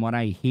 but from what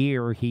I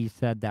hear, he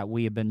said that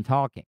we have been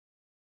talking.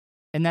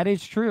 And that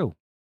is true.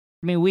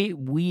 I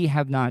mean, we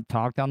have not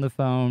talked on the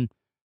phone,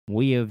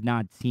 We have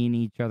not seen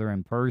each other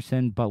in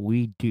person, but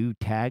we do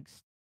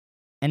text.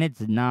 And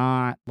it's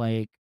not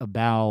like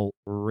about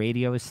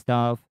radio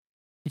stuff.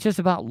 It's just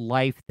about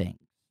life things.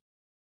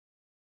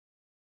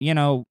 You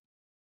know,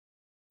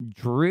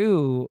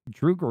 Drew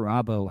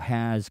Garabo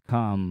has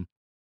come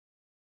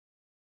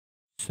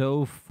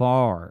so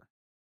far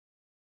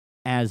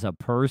as a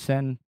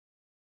person,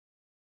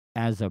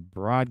 as a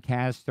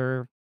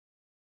broadcaster,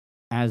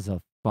 as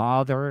a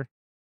father.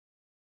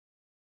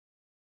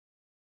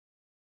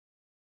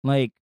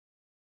 Like,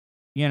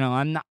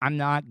 I'm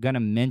not gonna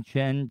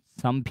mention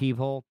some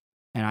people,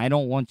 and I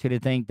don't want you to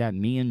think that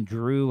me and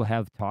Drew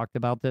have talked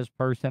about this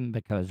person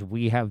because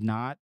we have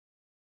not.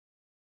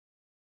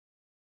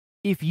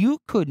 If you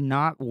could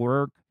not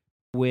work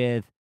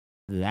with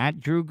that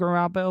Drew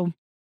Garabo,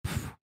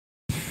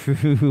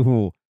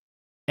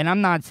 and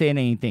I'm not saying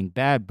anything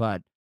bad,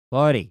 but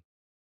buddy,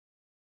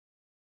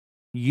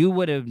 you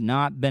would have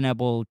not been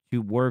able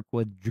to work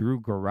with Drew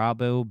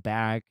Garabo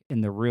back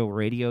in the Real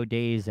Radio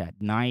days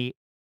at night.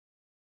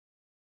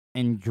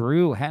 And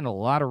Drew had a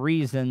lot of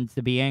reasons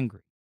to be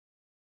angry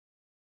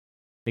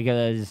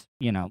because,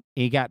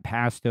 he got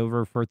passed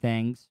over for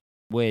things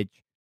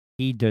which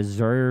he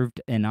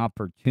deserved an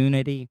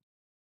opportunity.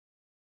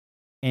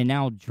 And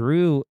now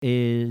Drew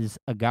is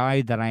a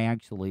guy that I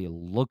actually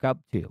look up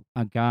to,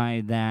 a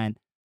guy that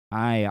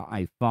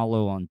I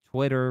follow on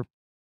Twitter.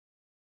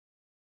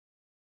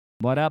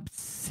 What up,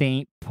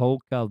 Saint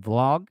Polka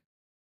Vlog?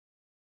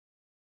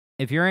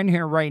 If you're in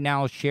here right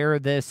now, share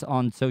this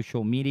on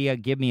social media.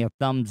 Give me a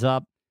thumbs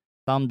up.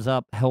 Thumbs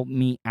up, help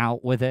me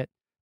out with it.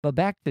 But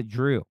back to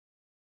Drew.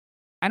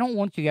 I don't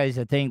want you guys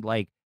to think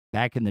like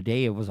back in the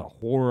day it was a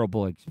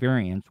horrible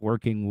experience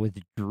working with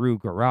Drew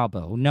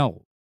Garabo.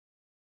 No,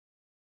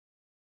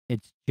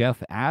 it's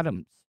Jeff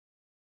Adams.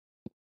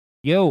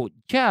 Yo,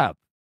 Jeff,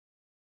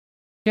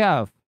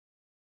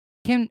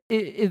 can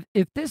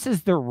if this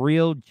is the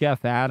real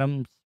Jeff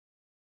Adams,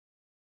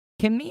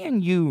 can me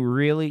and you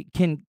really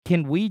can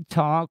we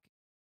talk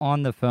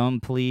on the phone,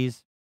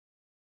 please?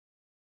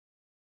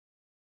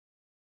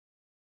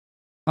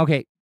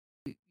 Okay,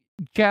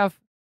 Jeff,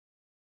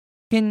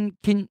 can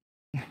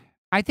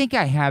I think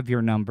I have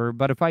your number,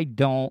 but if I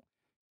don't,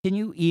 can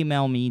you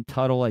email me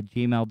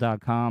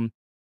tuttle@gmail.com?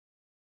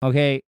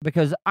 Okay,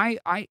 because I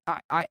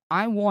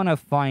want to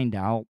find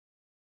out.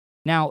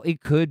 Now,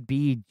 it could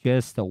be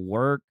just a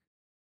work,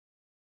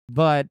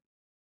 but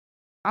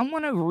I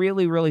want to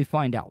really, really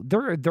find out.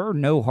 There are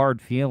no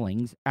hard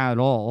feelings at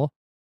all.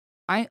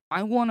 I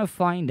want to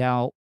find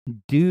out,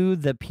 do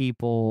the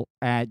people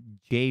at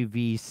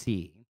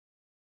JVC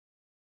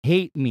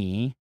hate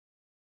me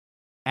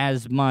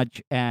as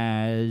much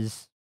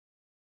as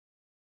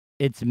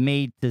it's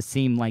made to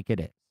seem like it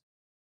is?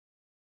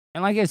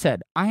 And like I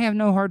said, I have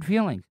no hard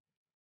feelings.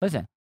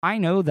 Listen, I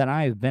know that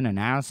I have been an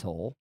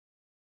asshole.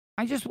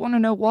 I just want to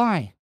know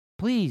why.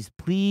 Please,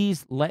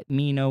 please let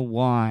me know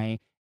why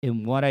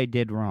and what I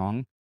did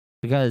wrong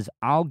because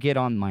I'll get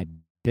on my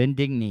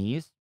bending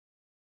knees.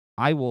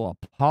 I will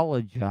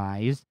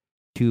apologize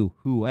to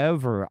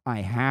whoever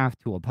I have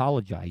to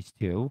apologize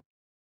to.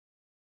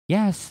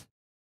 Yes,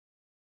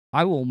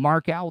 I will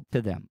mark out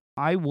to them.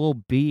 I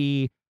will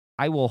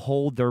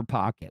hold their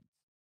pockets.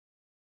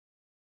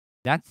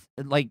 That's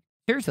like,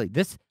 seriously,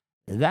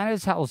 that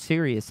is how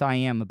serious I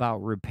am about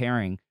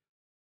repairing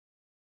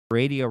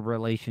radio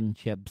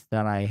relationships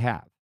that I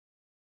have.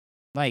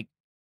 Like,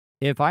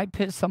 if I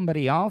piss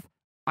somebody off,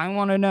 I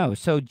want to know.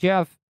 So,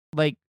 Jeff,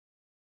 like,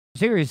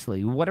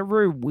 seriously,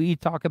 whatever we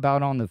talk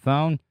about on the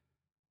phone,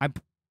 I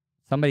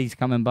somebody's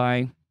coming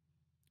by,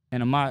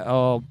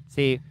 and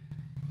see,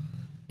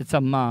 it's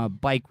some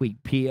bike week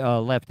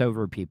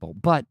leftover people.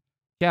 But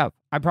Jeff,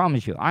 I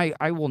promise you,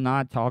 I will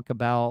not talk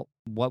about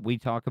what we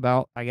talk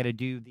about. I got to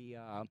do the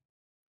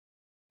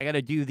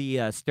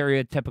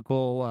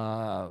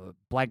stereotypical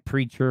black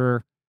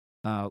preacher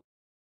pipe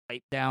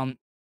down.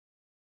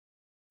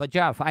 But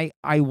Jeff,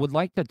 I would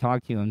like to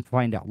talk to you and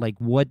find out, like,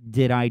 what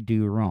did I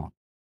do wrong?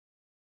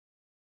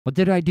 What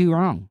did I do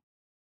wrong?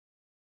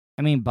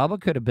 I mean, Bubba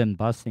could have been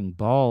busting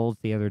balls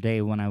the other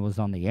day when I was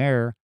on the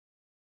air,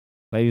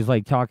 but he was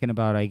like talking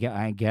about, I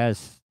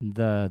guess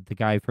the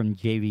guy from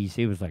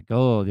JVC was like,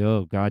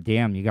 oh,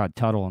 goddamn, you got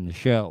Tuttle on the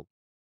show.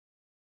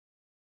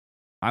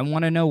 I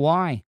want to know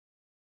why.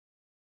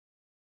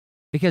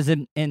 Because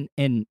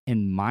in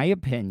my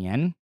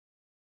opinion,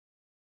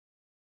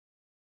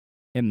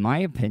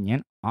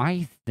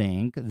 I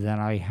think that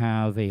I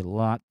have a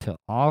lot to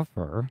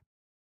offer,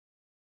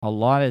 a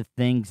lot of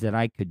things that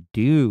I could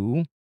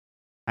do.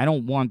 I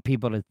don't want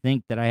people to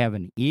think that I have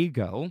an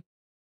ego.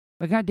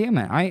 But God damn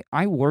it,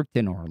 I worked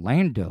in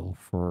Orlando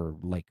for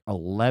like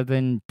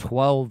 11,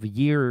 12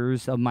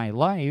 years of my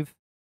life.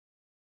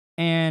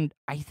 And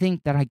I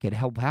think that I could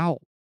help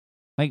out.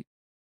 Like,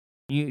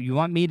 you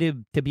want me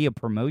to be a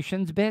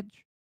promotions bitch?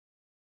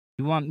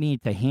 You want me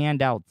to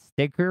hand out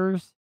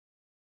stickers?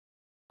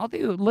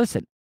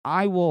 Listen,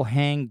 I will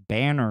hang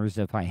banners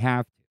if I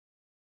have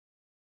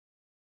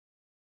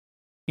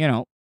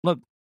to. Look,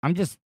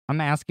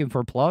 I'm asking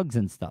for plugs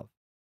and stuff.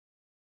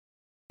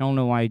 I don't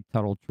know why I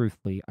tuttle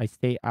truthfully. I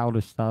stay out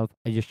of stuff.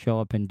 I just show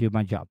up and do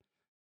my job.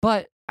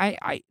 But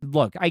I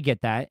look, I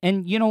get that.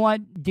 And you know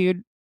what,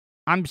 dude?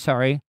 I'm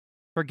sorry.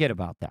 Forget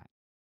about that.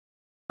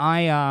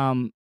 I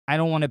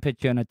don't want to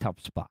put you in a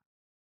tough spot.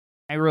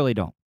 I really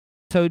don't.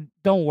 So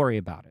don't worry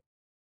about it.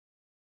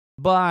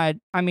 But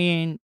I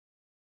mean,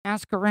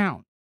 ask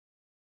around.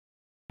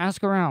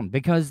 Ask around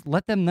because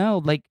let them know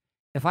like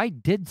if I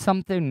did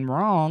something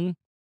wrong,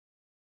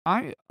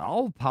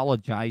 I'll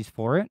apologize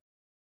for it.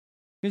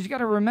 Because you got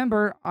to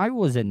remember, I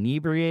was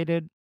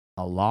inebriated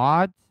a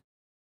lot.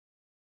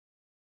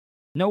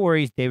 No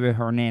worries, David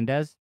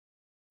Hernandez.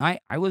 I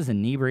was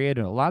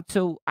inebriated a lot,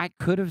 so I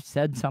could have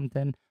said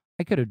something.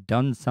 I could have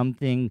done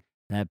something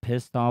that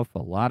pissed off a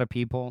lot of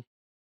people.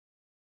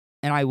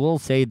 And I will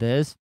say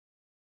this,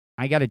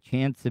 I got a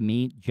chance to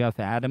meet Jeff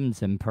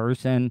Adams in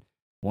person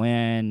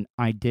when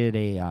I did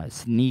a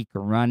sneak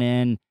run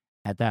in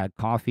at that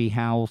coffee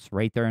house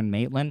right there in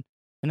Maitland.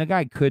 And the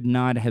guy could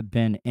not have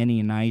been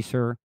any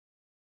nicer.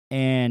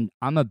 And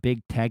I'm a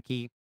big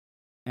techie.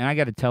 And I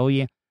got to tell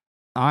you,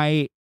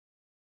 I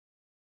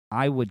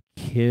I would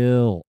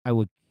kill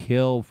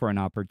for an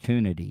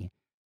opportunity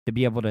to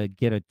be able to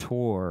get a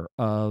tour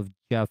of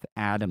Jeff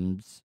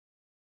Adams'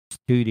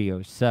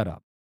 studio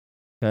setup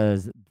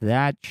because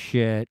that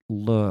shit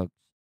looks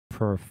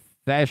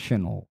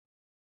professional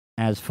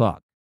as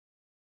fuck.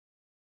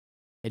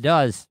 It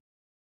does.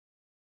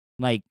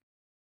 Like,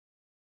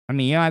 I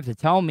mean, you don't have to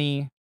tell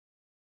me.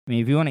 I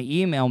mean, if you want to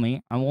email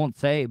me, I won't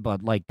say,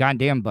 but like,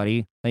 goddamn,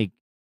 buddy, like,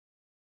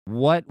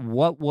 what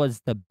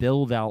was the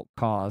build out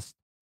cost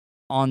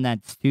on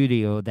that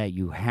studio that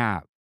you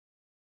have?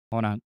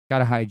 Hold on,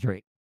 gotta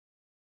hydrate.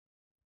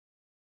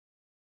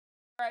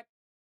 Right.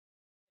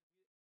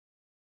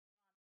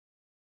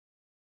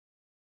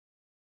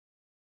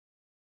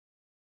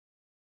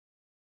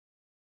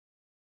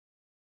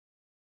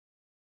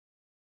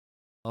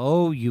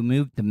 Oh, you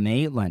moved to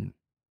Maitland.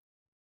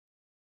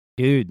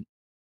 Dude,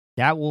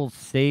 that will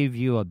save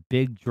you a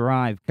big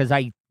drive because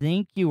I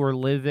think you were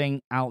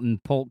living out in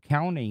Polk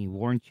County,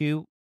 weren't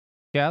you,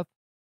 Jeff?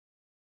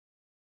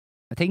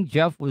 I think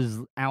Jeff was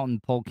out in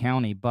Polk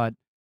County, but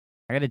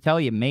I got to tell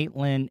you,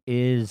 Maitland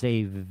is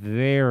a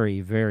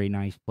very, very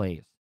nice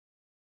place.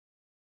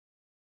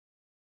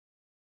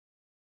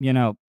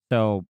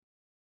 So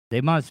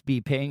they must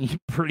be paying you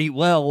pretty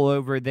well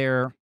over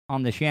there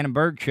on the Shannon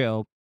Berg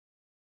show.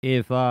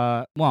 If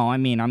well, I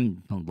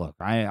mean, look,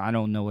 I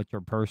don't know what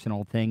your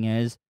personal thing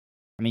is.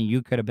 I mean,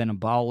 you could have been a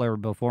baller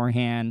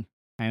beforehand.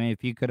 I mean,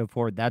 if you could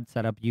afford that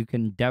setup, you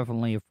can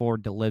definitely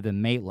afford to live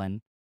in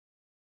Maitland.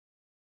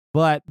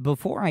 But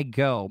before I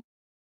go,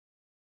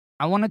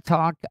 I want to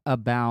talk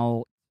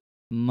about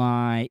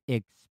my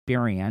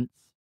experience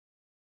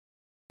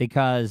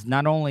because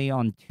not only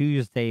on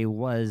Tuesday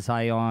was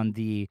I on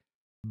the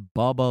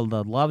Bubba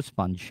the Love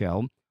Sponge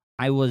show,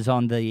 I was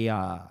on the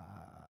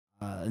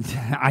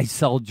I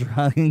sell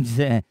drugs.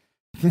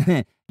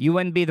 You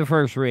wouldn't be the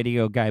first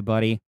radio guy,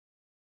 buddy.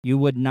 You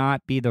would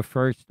not be the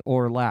first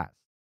or last.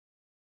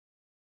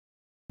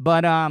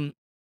 But I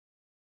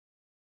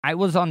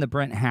was on the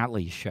Brent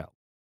Hatley show.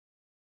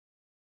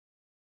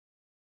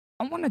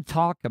 I want to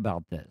talk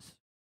about this.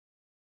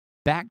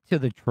 Back to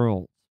the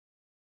trolls.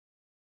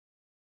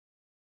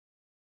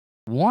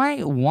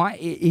 Why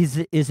is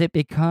it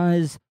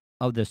because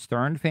of the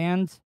Stern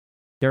fans?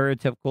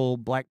 Stereotypical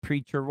black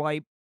preacher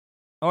wipe?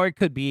 Or it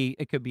could be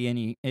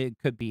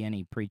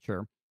any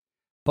preacher.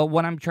 But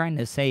what I'm trying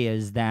to say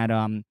is that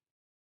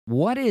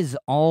what is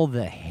all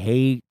the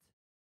hate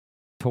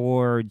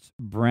towards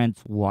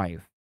Brent's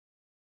wife?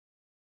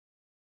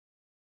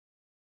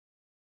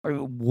 Or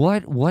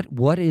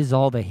what is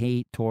all the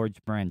hate towards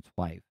Brent's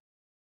wife?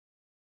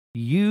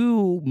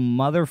 You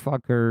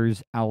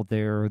motherfuckers out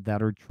there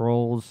that are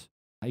trolls,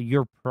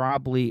 you're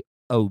probably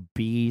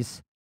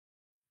obese,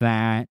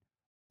 fat,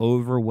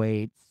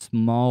 overweight,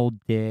 small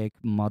dick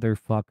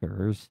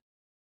motherfuckers.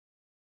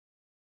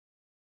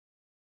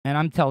 And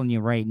I'm telling you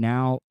right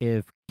now,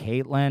 if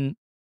Caitlyn,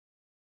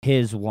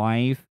 his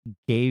wife,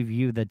 gave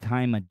you the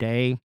time of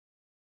day,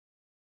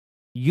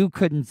 you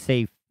couldn't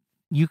say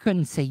you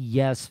couldn't say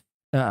yes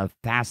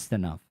fast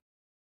enough.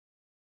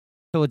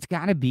 So it's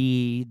got to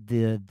be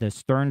the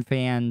Stern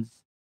fans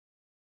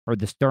or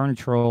the Stern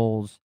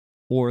trolls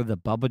or the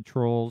Bubba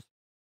trolls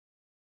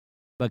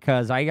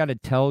because I got to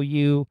tell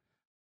you,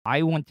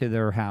 I went to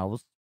their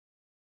house.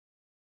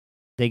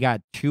 They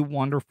got two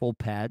wonderful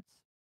pets.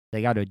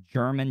 They got a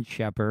German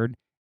Shepherd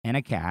and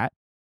a cat.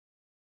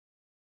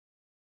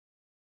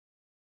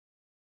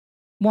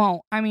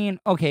 Well, I mean,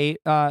 okay,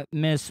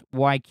 Miss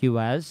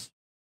YQS,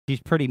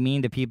 she's pretty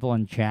mean to people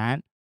in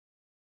chat.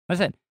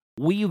 Listen,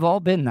 we've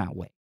all been that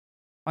way.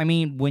 I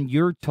mean, when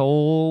you're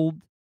told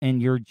and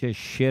you're just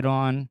shit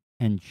on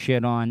and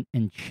shit on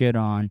and shit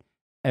on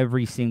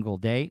every single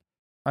day,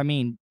 I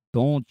mean,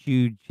 don't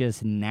you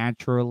just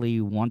naturally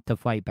want to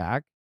fight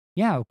back?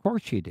 Yeah, of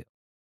course you do.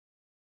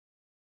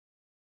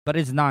 But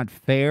it's not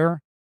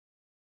fair.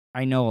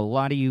 I know a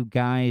lot of you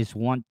guys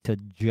want to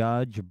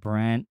judge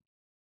Brent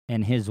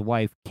and his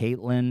wife,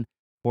 Caitlyn,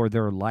 for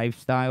their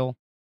lifestyle.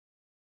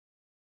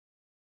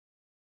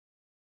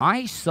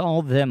 I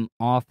saw them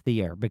off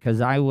the air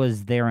because I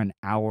was there an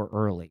hour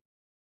early.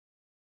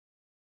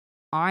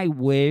 I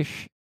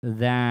wish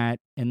that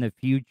in the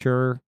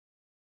future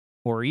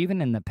or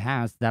even in the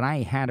past that I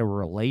had a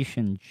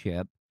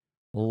relationship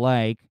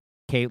like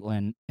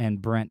Caitlyn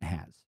and Brent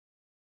has.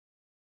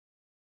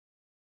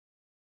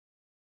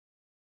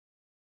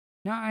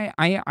 No,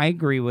 I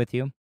agree with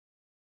you.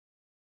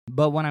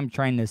 But what I'm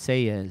trying to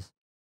say is,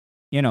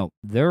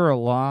 there are a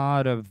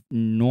lot of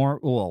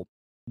well,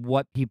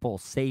 what people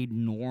say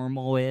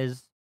normal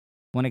is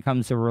when it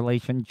comes to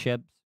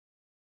relationships.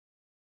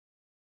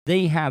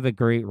 They have a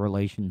great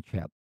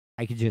relationship.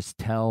 I could just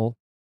tell.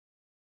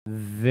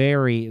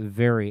 Very,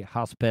 very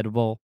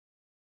hospitable,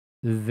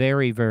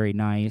 very, very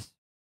nice.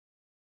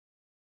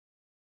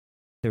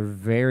 They're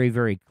very,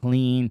 very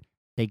clean.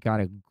 They got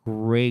a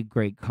great,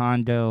 great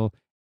condo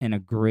in a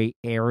great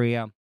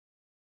area.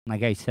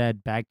 Like I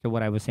said, back to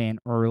what I was saying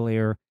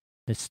earlier,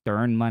 the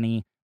Stern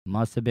money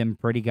must have been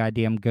pretty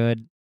goddamn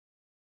good.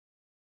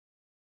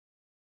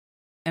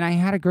 And I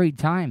had a great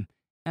time.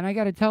 And I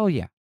got to tell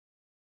you,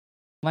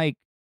 like,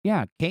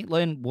 yeah,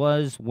 Caitlyn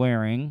was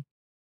wearing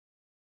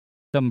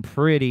some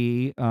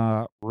pretty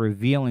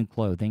revealing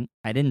clothing.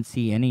 I didn't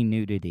see any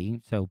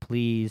nudity, so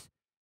please,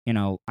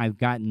 I've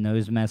gotten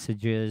those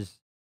messages.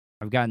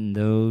 I've gotten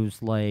those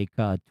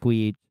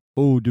tweets.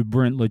 Oh, did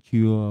Brent let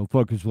you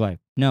fuck his wife?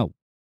 No,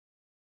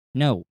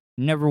 no,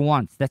 never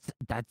once. That's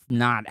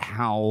not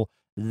how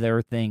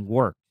their thing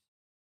works.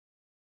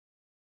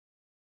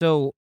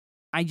 So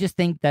I just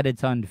think that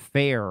it's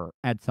unfair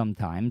at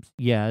sometimes.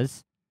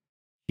 Yes,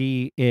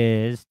 she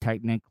is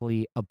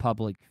technically a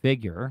public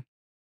figure.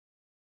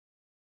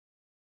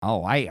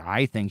 Oh,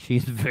 I think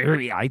she's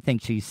I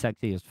think she's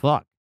sexy as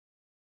fuck.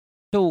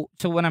 So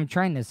what I'm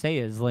trying to say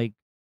is I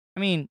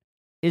mean,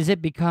 is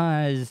it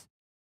because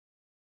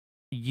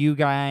you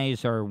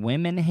guys are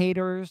women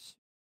haters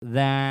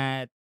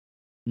that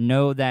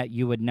know that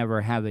you would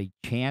never have a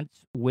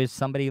chance with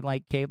somebody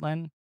like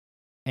Caitlyn,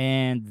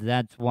 and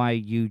that's why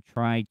you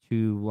try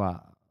to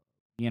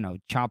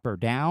chop her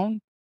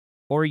down,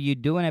 or are you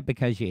doing it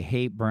because you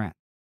hate Brent?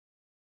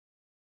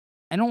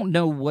 I don't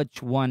know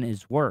which one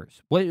is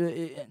worse.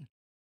 I'd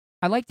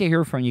like to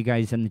hear from you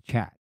guys in the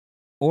chat.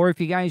 Or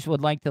if you guys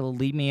would like to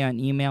leave me an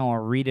email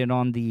or read it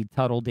on the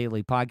Tuttle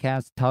Daily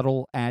Podcast,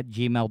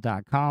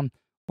 tuttle@gmail.com,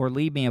 or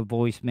leave me a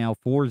voicemail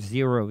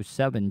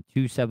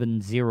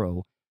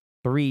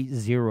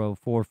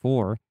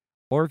 407-270-3044.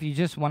 Or if you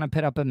just want to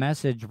put up a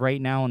message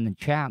right now in the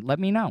chat, let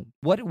me know.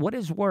 What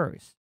is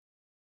worse?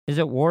 Is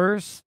it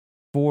worse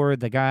for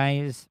the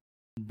guys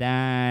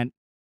that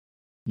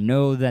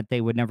know that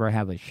they would never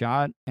have a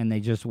shot and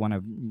they just want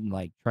to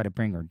try to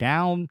bring her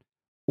down,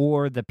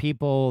 or the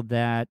people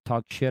that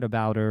talk shit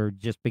about her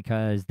just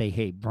because they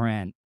hate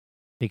Brent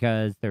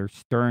because they're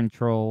Stern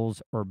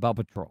trolls or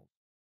Bubba trolls?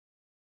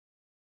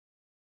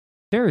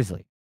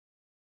 Seriously.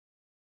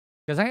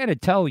 Because I got to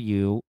tell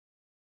you,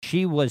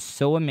 she was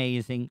so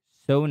amazing,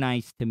 so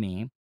nice to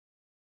me,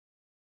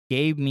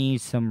 gave me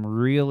some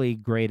really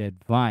great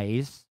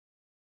advice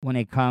when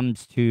it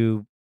comes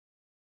to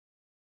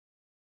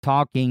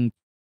talking,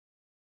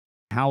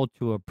 how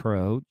to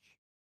approach,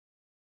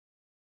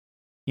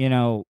 you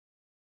know,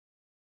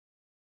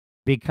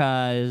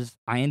 because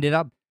I ended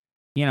up,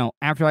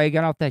 after I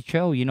got off that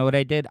show, you know what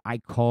I did? I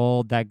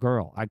called that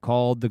girl. I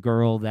called the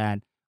girl that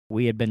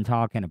we had been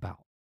talking about.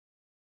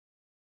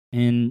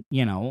 And,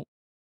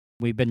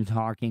 we've been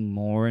talking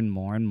more and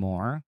more and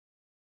more.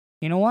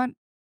 You know what?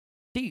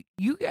 See,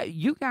 you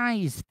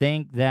guys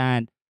think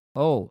that,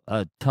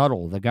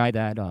 Tuttle, the guy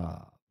that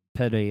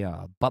put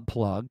a butt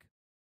plug,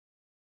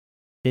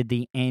 did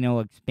the anal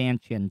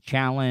expansion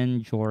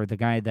challenge, or the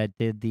guy that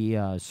did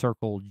the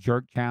circle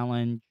jerk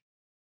challenge,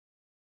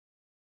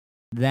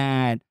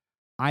 that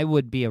I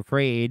would be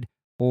afraid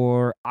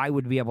or I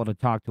would be able to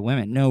talk to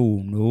women.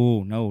 No,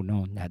 no, no,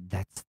 no.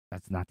 That's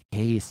not the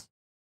case.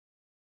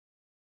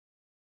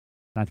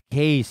 Not the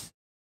case.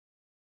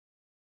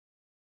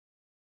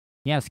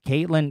 Yes,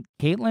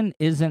 Caitlyn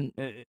isn't.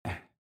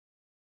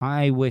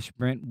 I wish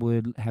Brent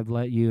would have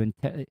let you.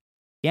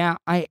 Yeah,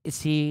 I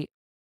see.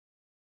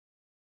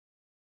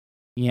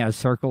 Yeah,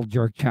 circle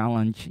jerk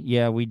challenge.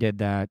 Yeah, we did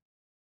that.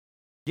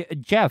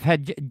 Jeff,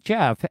 had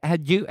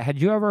you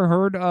ever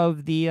heard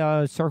of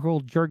the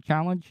circle jerk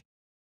challenge?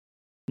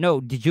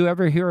 No, did you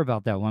ever hear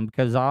about that one?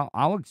 Because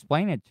I'll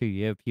explain it to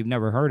you if you've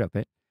never heard of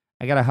it.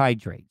 I gotta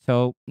hydrate.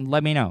 So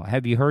let me know.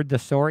 Have you heard the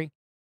story?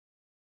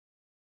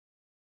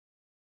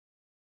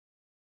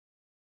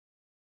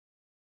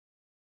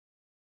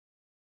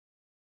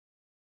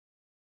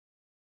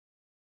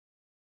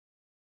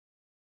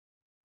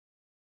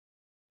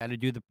 Gotta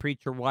do the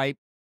preacher wipe.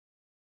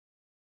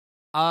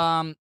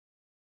 Um,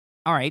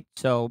 all right,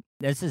 so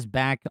this is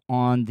back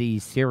on the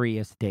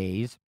serious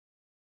days.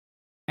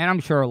 And I'm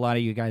sure a lot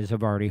of you guys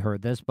have already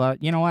heard this,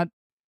 but you know what?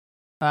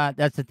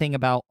 That's the thing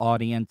about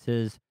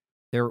audiences.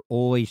 They're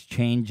always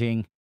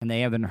changing and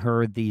they haven't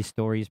heard these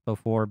stories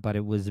before, but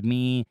it was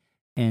me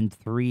and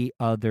three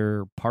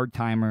other part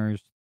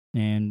timers,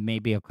 and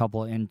maybe a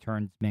couple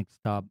interns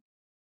mixed up.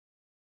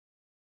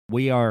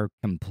 We are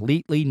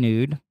completely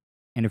nude.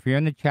 And if you're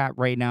in the chat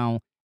right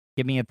now,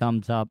 give me a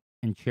thumbs up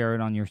and share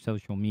it on your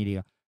social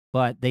media.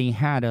 But they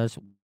had us,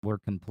 we're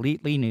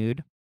completely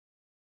nude,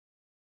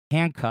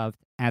 handcuffed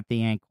at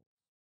the ankle.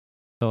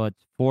 So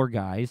it's 4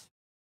 guys.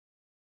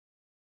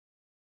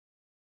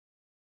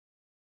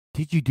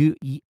 Did you do?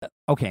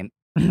 Okay.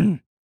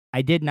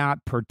 I did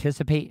not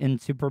participate in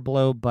Super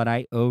Blow, but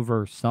I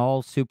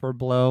oversaw Super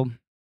Blow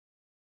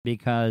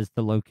because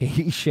the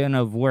location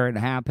of where it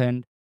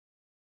happened,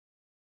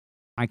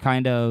 I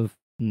kind of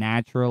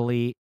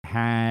naturally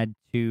had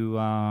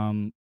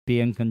to be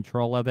in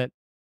control of it.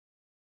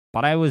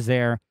 But I was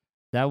there.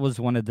 That was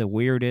one of the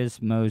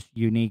weirdest, most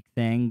unique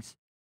things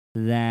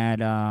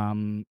that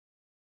oh,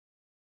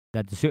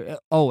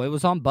 it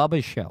was on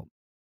Bubba's show.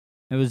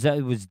 It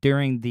was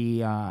during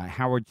the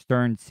Howard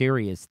Stern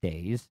Serious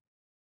days.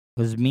 It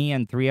was me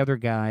and 3 other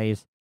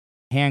guys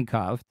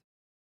handcuffed.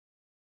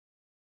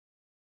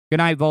 Good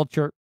night,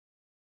 Vulture.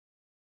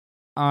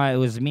 It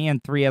was me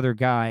and 3 other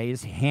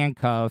guys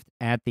handcuffed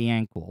at the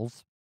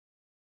ankles,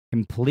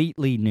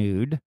 completely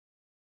nude.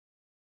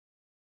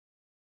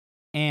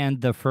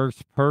 And the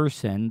first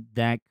person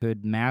that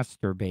could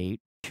masturbate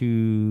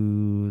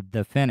to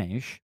the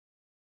finish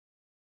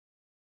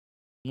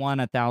won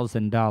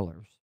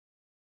 $1,000.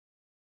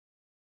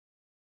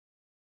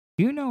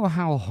 Do you know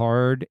how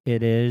hard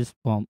it is?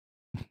 Well,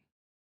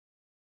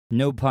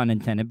 no pun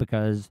intended,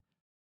 because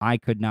I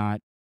could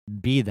not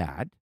be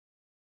that.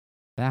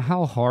 But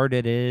how hard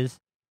it is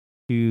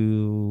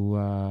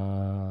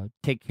to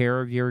take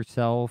care of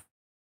yourself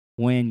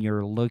when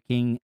you're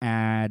looking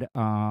at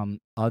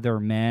other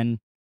men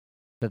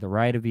to the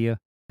right of you,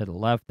 to the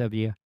left of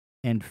you,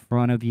 in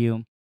front of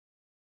you.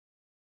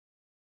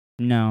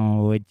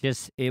 No,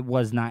 it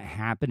was not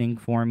happening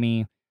for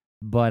me,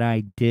 but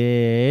I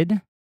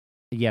did.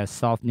 Yes,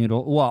 soft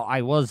noodle. Well,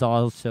 I was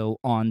also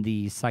on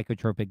the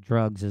psychotropic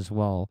drugs as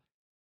well.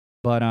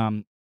 But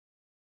I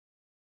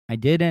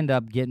did end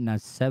up getting a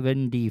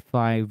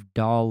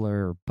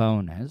 $75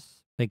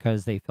 bonus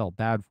because they felt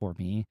bad for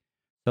me.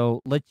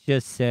 So let's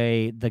just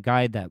say the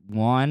guy that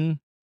won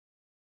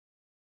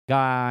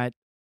got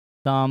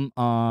some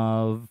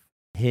of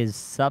his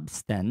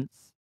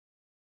substance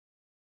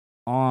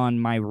on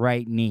my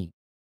right knee.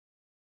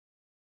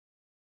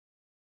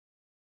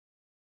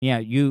 Yeah,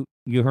 you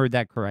heard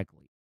that correctly.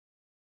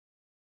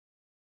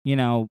 You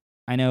know,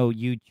 I know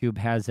YouTube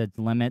has its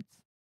limits.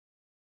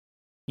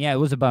 Yeah, it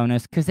was a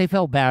bonus because they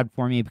felt bad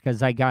for me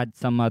because I got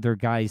some other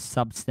guy's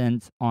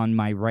substance on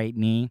my right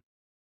knee.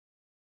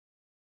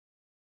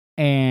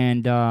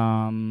 And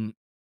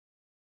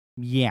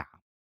yeah,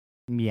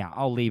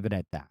 I'll leave it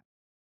at that.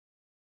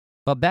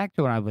 But back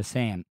to what I was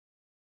saying.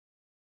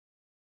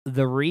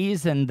 The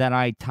reason that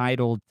I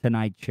titled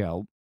tonight's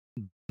show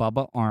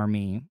Bubba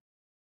Army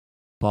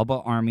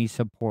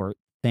Support,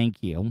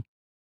 thank you.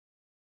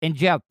 And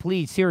Jeff,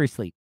 please,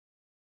 seriously.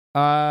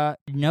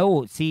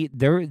 No, see,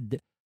 2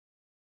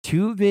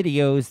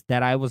 videos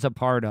that I was a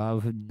part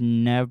of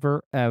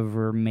never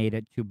ever made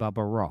it to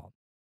Bubba Raw.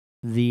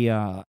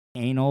 The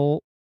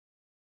Anop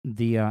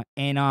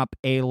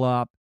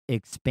Alop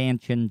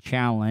expansion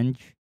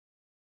challenge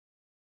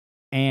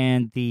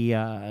and the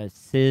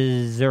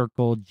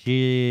Scissircle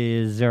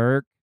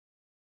Jizzerk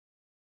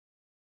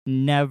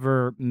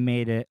never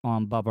made it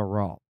on Bubba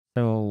Raw.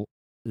 So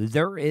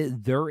there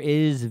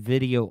is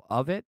video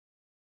of it,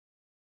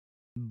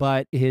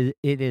 but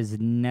it has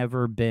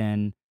never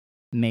been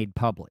made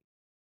public.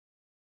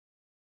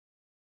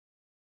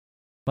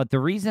 But the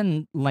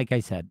reason, like I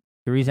said,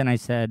 the reason I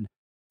said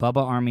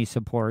Bubba Army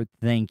Support,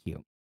 thank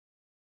you.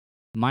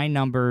 My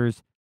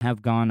numbers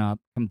have gone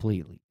up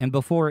completely. And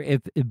before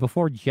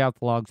Jeff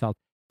logs off,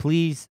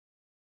 please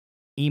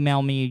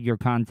email me your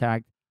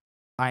contact.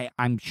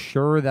 I'm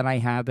sure that I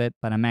have it,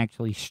 but I'm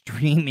actually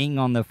streaming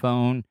on the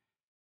phone,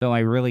 so I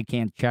really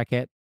can't check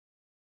it.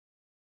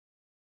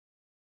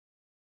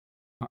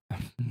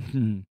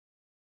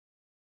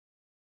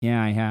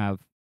 Yeah, I have.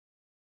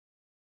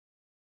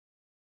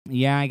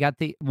 Yeah, I got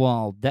the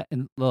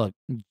look,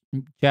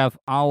 Jeff,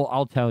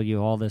 I'll tell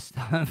you all this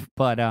stuff,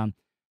 but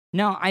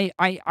no,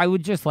 I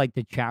would just like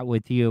to chat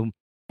with you.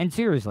 And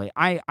seriously,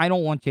 I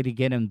don't want you to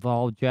get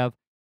involved, Jeff.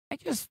 I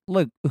just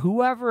look,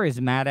 whoever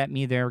is mad at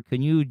me there,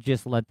 can you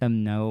just let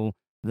them know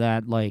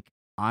that, like,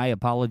 I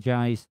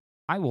apologize?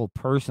 I will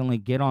personally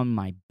get on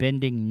my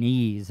bending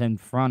knees in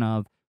front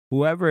of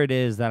whoever it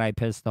is that I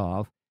pissed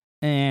off,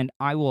 and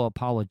I will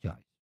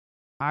apologize.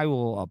 I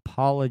will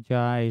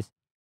apologize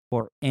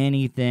for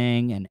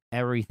anything and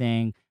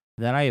everything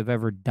that I have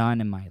ever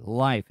done in my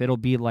life. It'll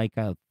be like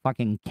a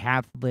fucking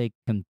Catholic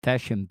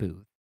confession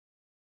booth.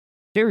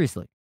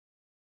 Seriously.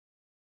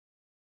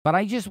 But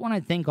I just want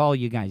to thank all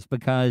you guys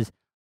because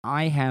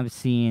I have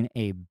seen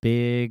a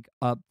big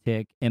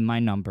uptick in my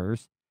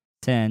numbers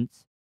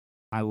since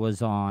I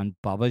was on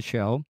Bubba's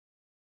show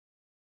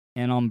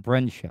and on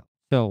Brent's show.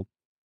 So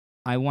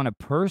I want to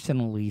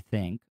personally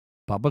thank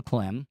Bubba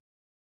Clem.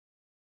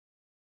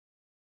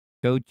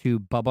 Go to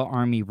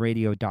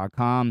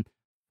BubbaArmyRadio.com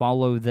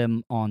Follow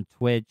them on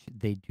Twitch.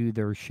 They do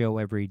their show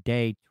every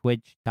day,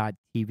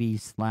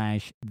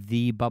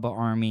 twitch.tv/The Bubba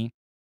Army.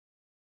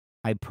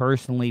 I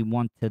personally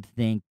want to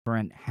thank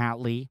Brent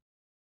Hatley.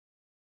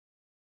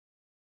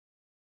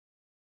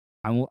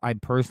 I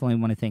personally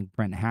want to thank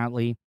Brent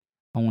Hatley.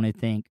 I want to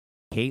thank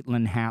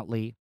Caitlin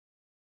Hatley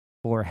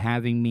for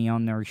having me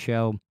on their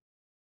show.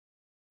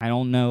 I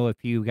don't know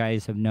if you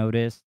guys have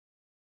noticed.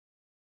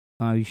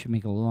 You should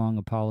make a long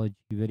apology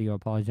video.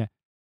 Apologize.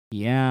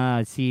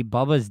 Yeah, see,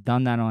 Bubba's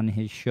done that on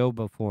his show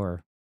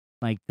before.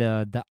 Like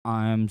the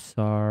I'm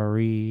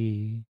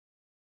sorry.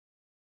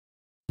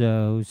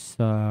 So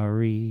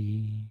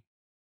sorry.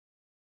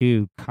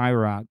 Dude,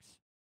 Kyrox.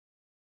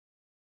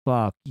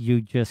 Fuck, you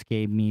just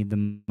gave me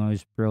the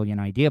most brilliant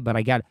idea, but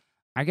I got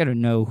to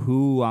know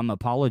who I'm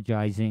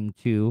apologizing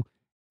to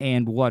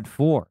and what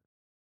for.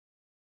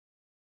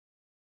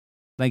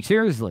 Like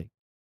seriously.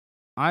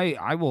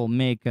 I will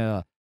make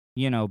a,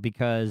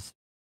 because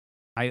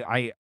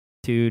I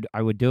dude,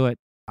 I would do it.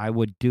 I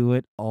would do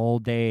it all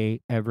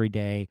day every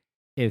day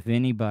if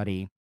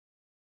anybody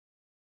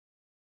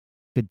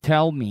could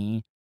tell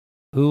me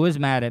who was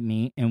mad at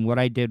me and what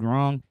I did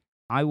wrong.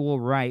 I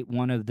will write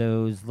one of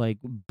those like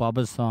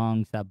Bubba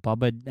songs that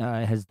Bubba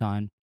has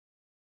done.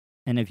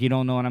 And if you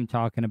don't know what I'm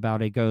talking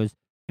about, it goes,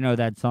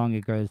 that song,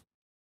 it goes,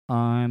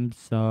 I'm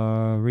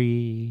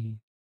sorry,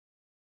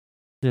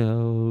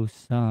 so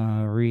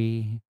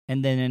sorry.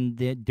 And then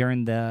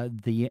during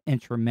the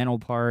instrumental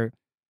part,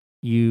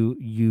 you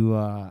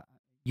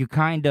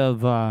kind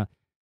of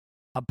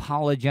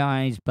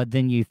apologize, but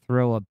then you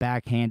throw a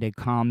backhanded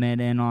comment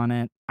in on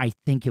it. I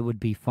think it would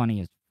be funny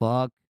as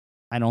fuck.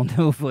 I don't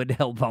know if it would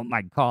help out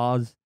my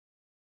cause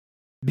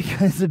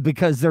because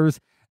there's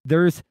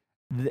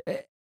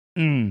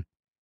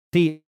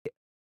see,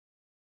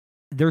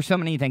 there's so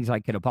many things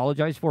I could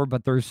apologize for,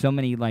 but there's so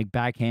many like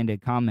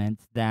backhanded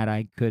comments that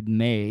I could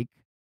make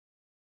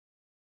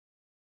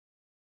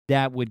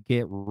that would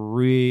get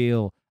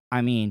real.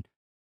 I mean,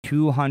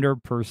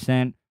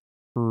 200%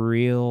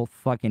 real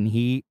fucking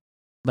heat.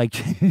 Like,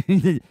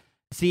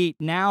 see,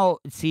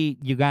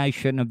 you guys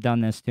shouldn't have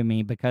done this to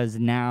me because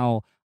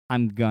now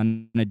I'm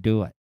gonna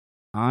do it.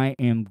 I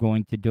am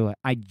going to do it.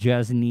 I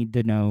just need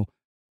to know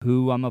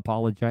who I'm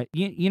apologizing.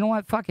 You know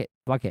what? Fuck it.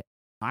 Fuck it.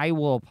 I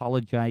will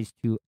apologize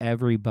to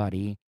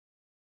everybody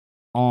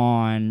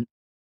on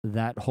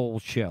that whole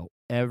show.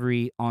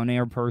 Every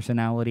on-air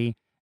personality,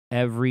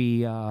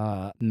 every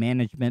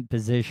management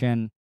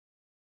position.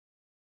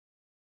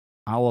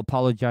 I'll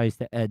apologize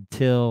to Ed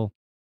Till.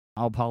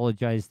 I'll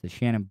apologize to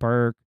Shannon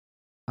Burke.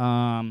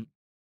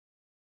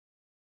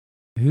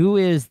 Who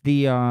is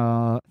the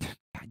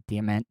God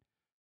damn it.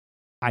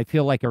 I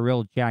feel like a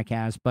real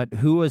jackass, but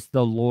who is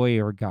the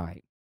lawyer guy?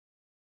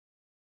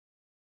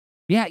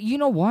 Yeah, you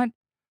know what?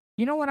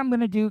 You know what I'm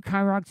gonna do,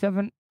 Kyrock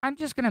 7? I'm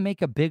just gonna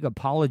make a big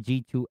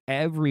apology to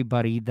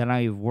everybody that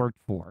I've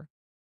worked for.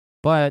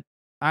 But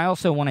I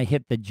also want to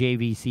hit the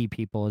JVC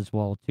people as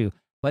well, too.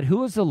 But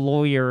who is the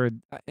lawyer?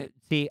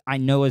 See, I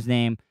know his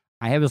name.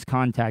 I have his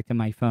contact in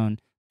my phone,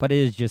 but it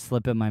is just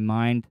slipping my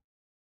mind.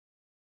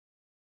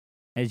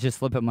 It's just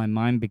slipping my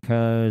mind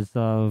because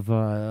of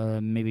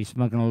maybe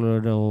smoking a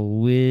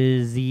little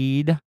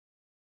whizzeed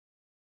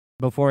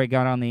before I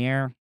got on the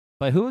air.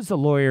 But who is the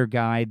lawyer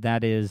guy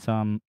that is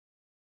I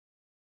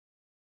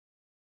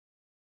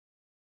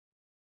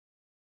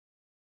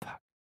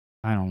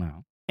don't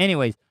know.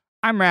 Anyways,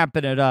 I'm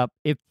wrapping it up.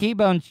 If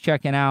T-Bone's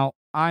checking out,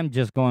 I'm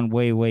just going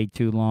way, way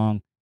too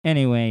long.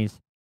 Anyways,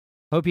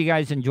 hope you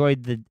guys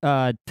enjoyed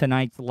the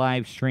tonight's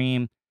live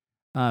stream.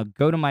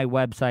 Go to my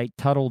website,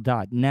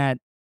 Tuttle.net.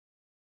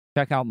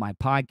 Check out my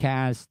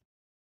podcast,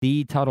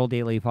 The Tuttle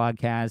Daily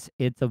Podcast.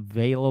 It's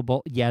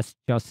available. Yes,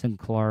 Justin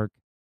Clark.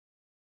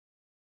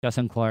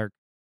 Justin Clark.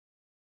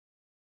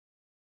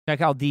 Check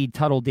out The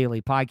Tuttle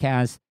Daily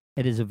Podcast.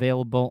 It is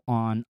available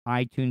on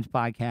iTunes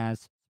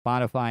Podcasts,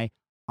 Spotify,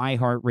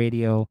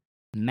 iHeartRadio,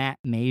 Matt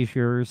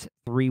Mazurs,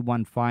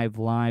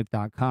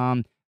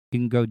 315live.com. You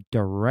can go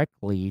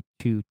directly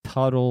to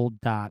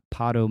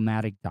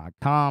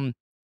tuttle.podomatic.com.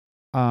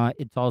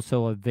 It's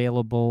also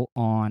available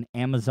on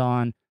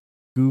Amazon,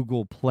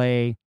 Google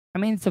Play. I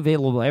mean, it's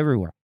available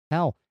everywhere.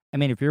 Hell, I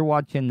mean, if you're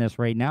watching this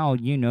right now,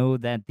 you know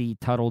that the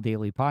Tuttle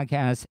Daily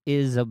Podcast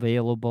is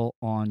available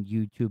on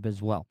YouTube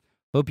as well.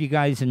 Hope you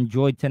guys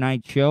enjoyed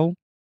tonight's show.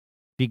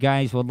 If you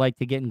guys would like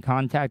to get in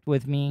contact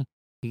with me,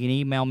 you can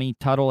email me,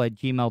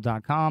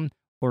 tuttle@gmail.com,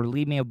 or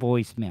leave me a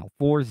voicemail,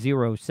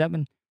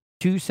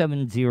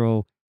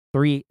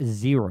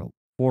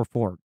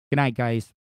 407-270-3044. Good night, guys.